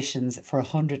editions for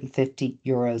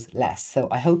 €150 less. So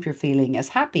I hope you're feeling as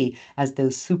happy as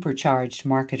those supercharged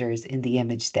marketers in the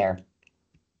image there.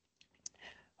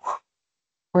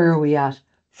 Where are we at?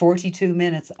 42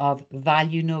 minutes of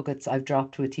value nuggets I've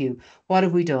dropped with you. What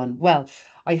have we done? Well,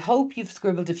 I hope you've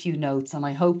scribbled a few notes, and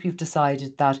I hope you've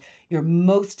decided that you're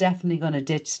most definitely going to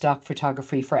ditch stock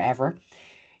photography forever.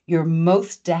 You're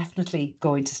most definitely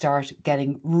going to start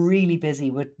getting really busy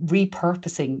with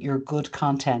repurposing your good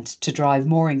content to drive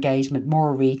more engagement,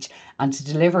 more reach, and to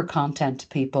deliver content to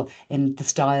people in the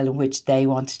style in which they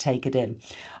want to take it in.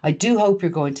 I do hope you're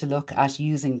going to look at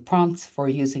using prompts for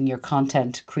using your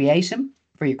content creation,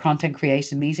 for your content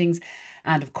creation meetings,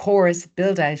 and of course,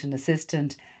 build out an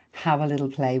assistant, have a little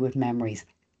play with memories.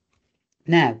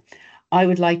 Now, I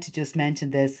would like to just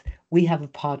mention this. We have a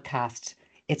podcast.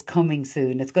 It's coming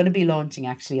soon. It's going to be launching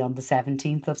actually on the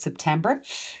 17th of September,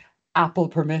 Apple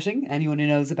permitting. Anyone who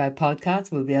knows about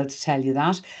podcasts will be able to tell you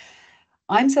that.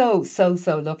 I'm so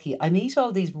lucky. I meet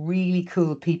all these really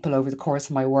cool people over the course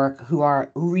of my work who are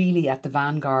really at the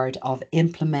vanguard of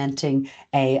implementing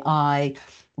AI,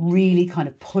 really kind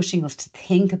of pushing us to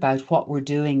think about what we're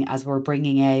doing as we're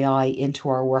bringing AI into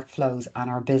our workflows and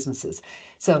our businesses.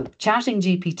 So, Chatting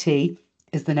GPT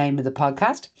is the name of the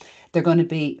podcast. They're going to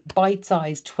be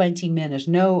bite-sized 20-minute,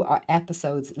 no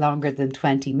episodes longer than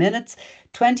 20 minutes,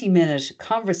 20-minute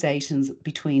conversations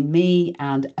between me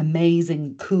and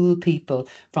amazing, cool people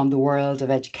from the world of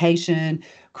education,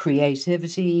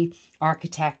 creativity,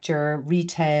 architecture,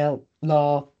 retail,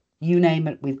 law, you name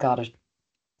it, we've got it.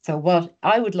 So what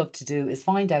I would love to do is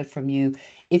find out from you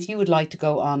if you would like to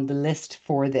go on the list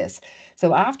for this.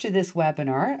 So after this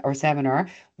webinar or seminar,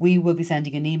 we will be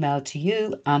sending an email to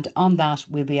you, and on that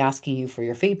we'll be asking you for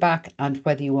your feedback and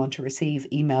whether you want to receive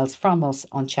emails from us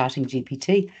on Chatting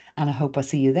GPT, and I hope I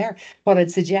see you there. What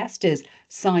I'd suggest is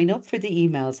sign up for the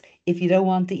emails. If you don't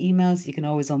want the emails, you can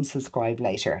always unsubscribe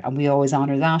later, and we always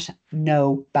honor that.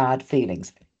 No bad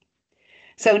feelings.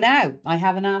 So now I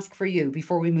have an ask for you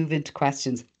before we move into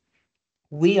questions.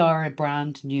 We are a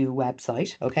brand new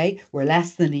website, okay? We're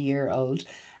less than a year old.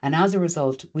 And as a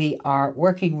result, we are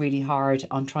working really hard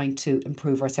on trying to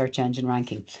improve our search engine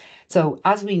ranking. So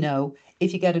as we know,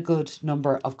 if you get a good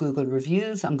number of Google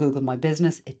reviews on Google My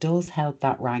Business, it does help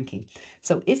that ranking.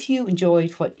 So if you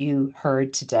enjoyed what you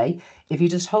heard today, if you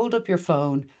just hold up your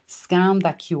phone, scan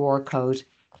that QR code,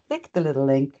 click the little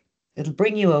link, it'll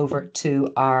bring you over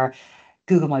to our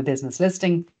Google My Business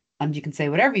listing, and you can say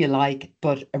whatever you like,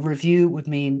 but a review would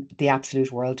mean the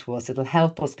absolute world to us. It'll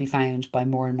help us be found by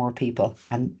more and more people,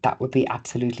 and that would be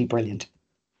absolutely brilliant.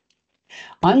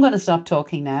 I'm going to stop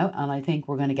talking now, and I think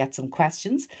we're going to get some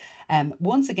questions.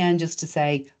 Once again, just to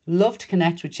say, love to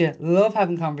connect with you, love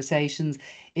having conversations.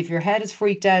 If your head is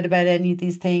freaked out about any of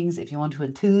these things, if you want to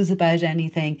enthuse about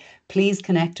anything, please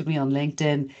connect with me on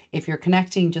LinkedIn. If you're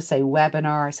connecting, just say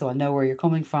webinar so I know where you're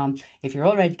coming from. If you're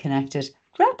already connected,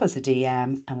 drop us a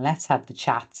DM and let's have the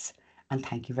chats. And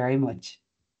thank you very much.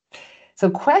 So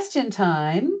question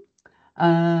time.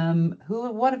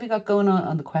 What have we got going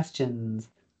on the questions?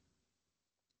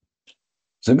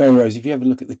 So Mary Rose, if you have a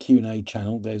look at the Q&A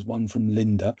channel, there's one from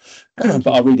Linda, but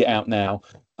I'll read it out now.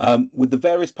 With the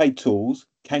various paid tools,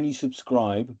 can you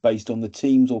subscribe based on the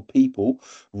teams or people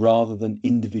rather than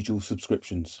individual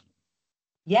subscriptions?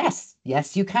 Yes,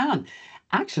 you can.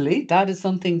 Actually, that is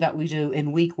something that we do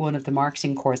in week 1 of the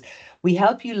marketing course. We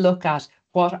help you look at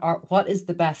what is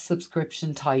the best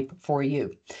subscription type for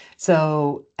you.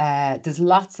 So there's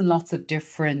lots and lots of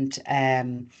different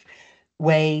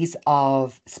ways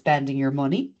of spending your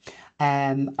money.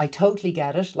 I totally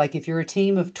get it. Like if you're a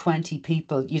team of 20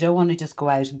 people, you don't want to just go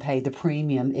out and pay the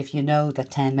premium if you know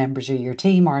that 10 members of your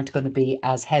team aren't going to be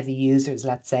as heavy users,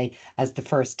 let's say, as the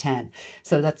first 10.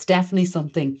 So that's definitely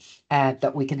something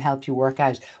that we can help you work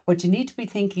out. What you need to be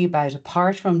thinking about,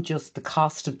 apart from just the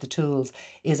cost of the tools,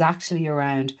 is actually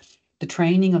around the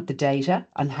training of the data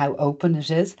and how open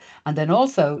it is. And then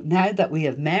also, now that we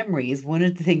have memories, one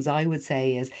of the things I would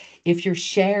say is if you're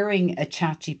sharing a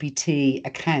ChatGPT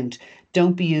account,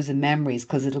 don't be using memories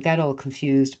because it'll get all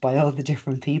confused by all the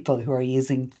different people who are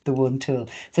using the one tool.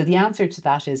 So the answer to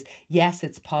that is yes,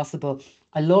 it's possible.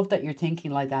 I love that you're thinking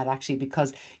like that actually,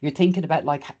 because you're thinking about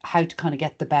like how to kind of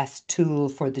get the best tool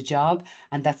for the job.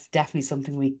 And that's definitely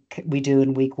something we do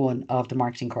in week 1 of the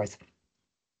marketing course.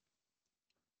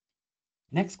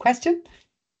 Next question.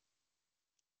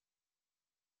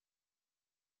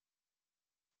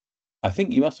 I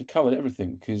think you must have covered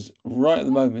everything because right at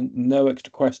the moment, no extra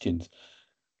questions.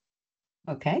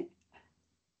 Okay.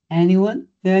 Anyone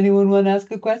want to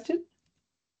ask a question?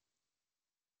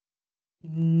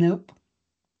 Nope.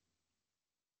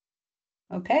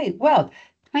 Okay, well,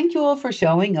 thank you all for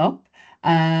showing up.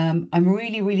 I'm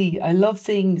I love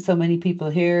seeing so many people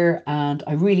here, and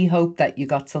I really hope that you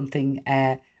got something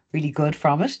really good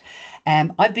from it.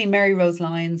 I've been Mary Rose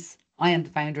Lyons. I am the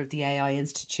founder of the AI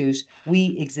Institute.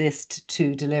 We exist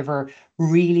to deliver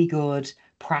really good,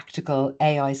 practical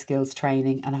AI skills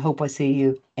training, and I hope I see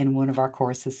you in one of our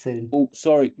courses soon. Oh,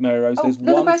 sorry, Mary Rose. Oh, There's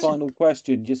another one question. final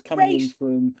question just coming in Great.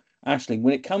 from Ashling.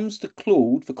 When it comes to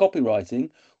Claude for copywriting,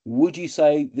 would you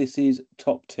say this is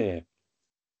top tier?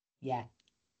 Yeah.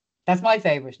 That's my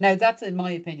favorite. Now, that's in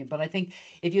my opinion, but I think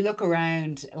if you look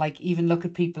around, like even look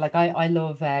at people like I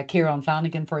love Kieran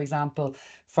Flanagan, for example,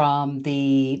 from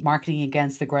the Marketing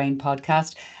Against the Grain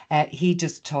podcast. He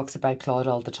just talks about Claude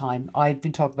all the time. I've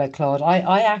been talking about Claude.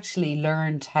 I actually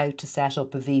learned how to set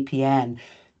up a VPN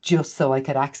just so I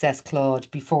could access Claude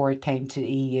before it came to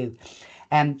EU.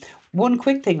 Um, One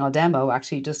quick thing I'll demo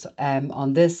actually just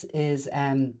on this is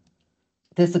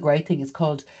this is a great thing. It's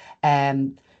called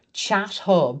Chat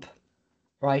Hub,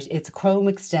 right? It's a Chrome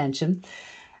extension.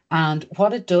 And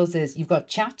what it does is you've got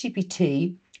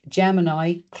ChatGPT,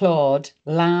 Gemini, Claude,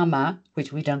 Llama,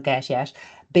 which we don't get yet,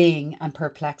 Bing, and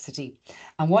Perplexity.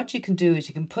 And what you can do is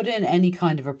you can put in any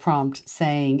kind of a prompt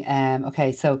saying,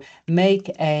 okay, so make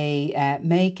a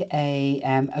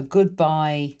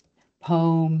goodbye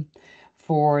poem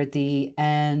for the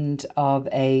end of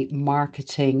a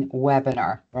marketing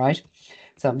webinar, right?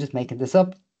 So I'm just making this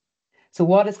up. So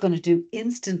what it's going to do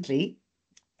instantly,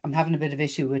 I'm having a bit of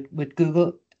issue with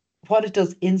Google. What it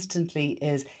does instantly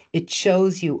is it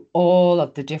shows you all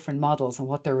of the different models and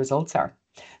what their results are.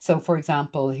 So, for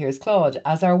example, here's Claude.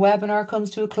 As our webinar comes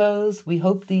to a close, we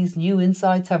hope these new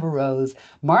insights have arose.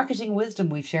 Marketing wisdom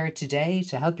we've shared today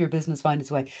to help your business find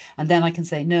its way. And then I can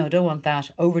say, no, don't want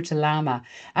that. Over to Llama.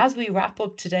 As we wrap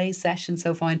up today's session,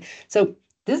 so fine. So,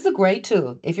 this is a great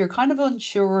tool. If you're kind of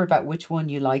unsure about which one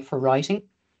you like for writing,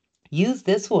 use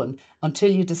this one until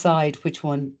you decide which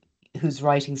one whose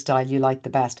writing style you like the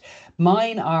best.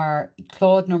 Mine are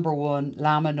Claude number one,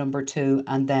 Llama number two,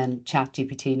 and then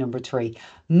ChatGPT number three.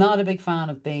 Not a big fan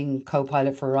of being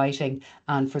Copilot for writing,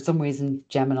 and for some reason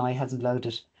Gemini hasn't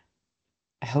loaded.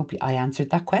 I hope I answered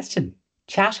that question.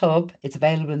 Chat Hub, it's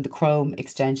available in the Chrome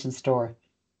extension store.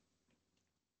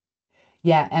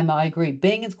 Yeah, Emma, I agree.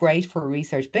 Bing is great for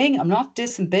research. Bing, I'm not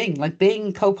dissing Bing, like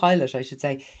Bing Copilot, I should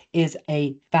say, is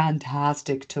a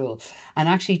fantastic tool. And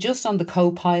actually, just on the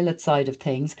Copilot side of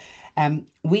things,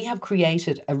 we have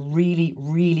created a really,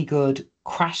 really good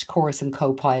crash course in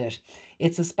Copilot.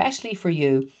 It's especially for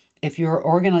you if your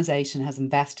organization has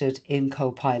invested in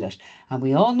Copilot. And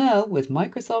we all know with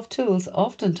Microsoft tools,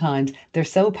 oftentimes they're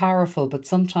so powerful, but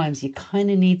sometimes you kind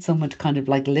of need someone to kind of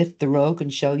like lift the rug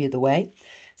and show you the way.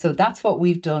 So that's what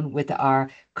we've done with our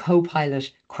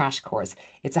Copilot crash course.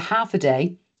 It's a half a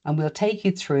day, and we'll take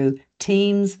you through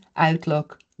Teams,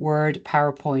 Outlook, Word,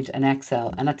 PowerPoint, and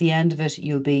Excel. And at the end of it,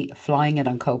 you'll be flying it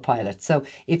on Copilot. So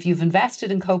if you've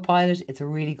invested in Copilot, it's a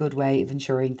really good way of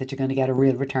ensuring that you're going to get a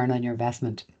real return on your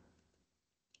investment.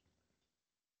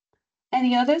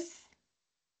 Any others?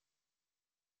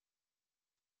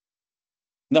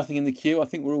 Nothing in the queue. I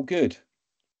think we're all good.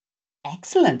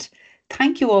 Excellent.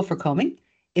 Thank you all for coming.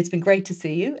 It's been great to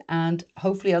see you, and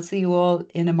hopefully, I'll see you all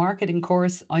in a marketing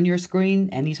course on your screen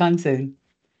anytime soon.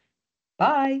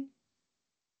 Bye.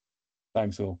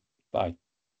 Thanks all. Bye.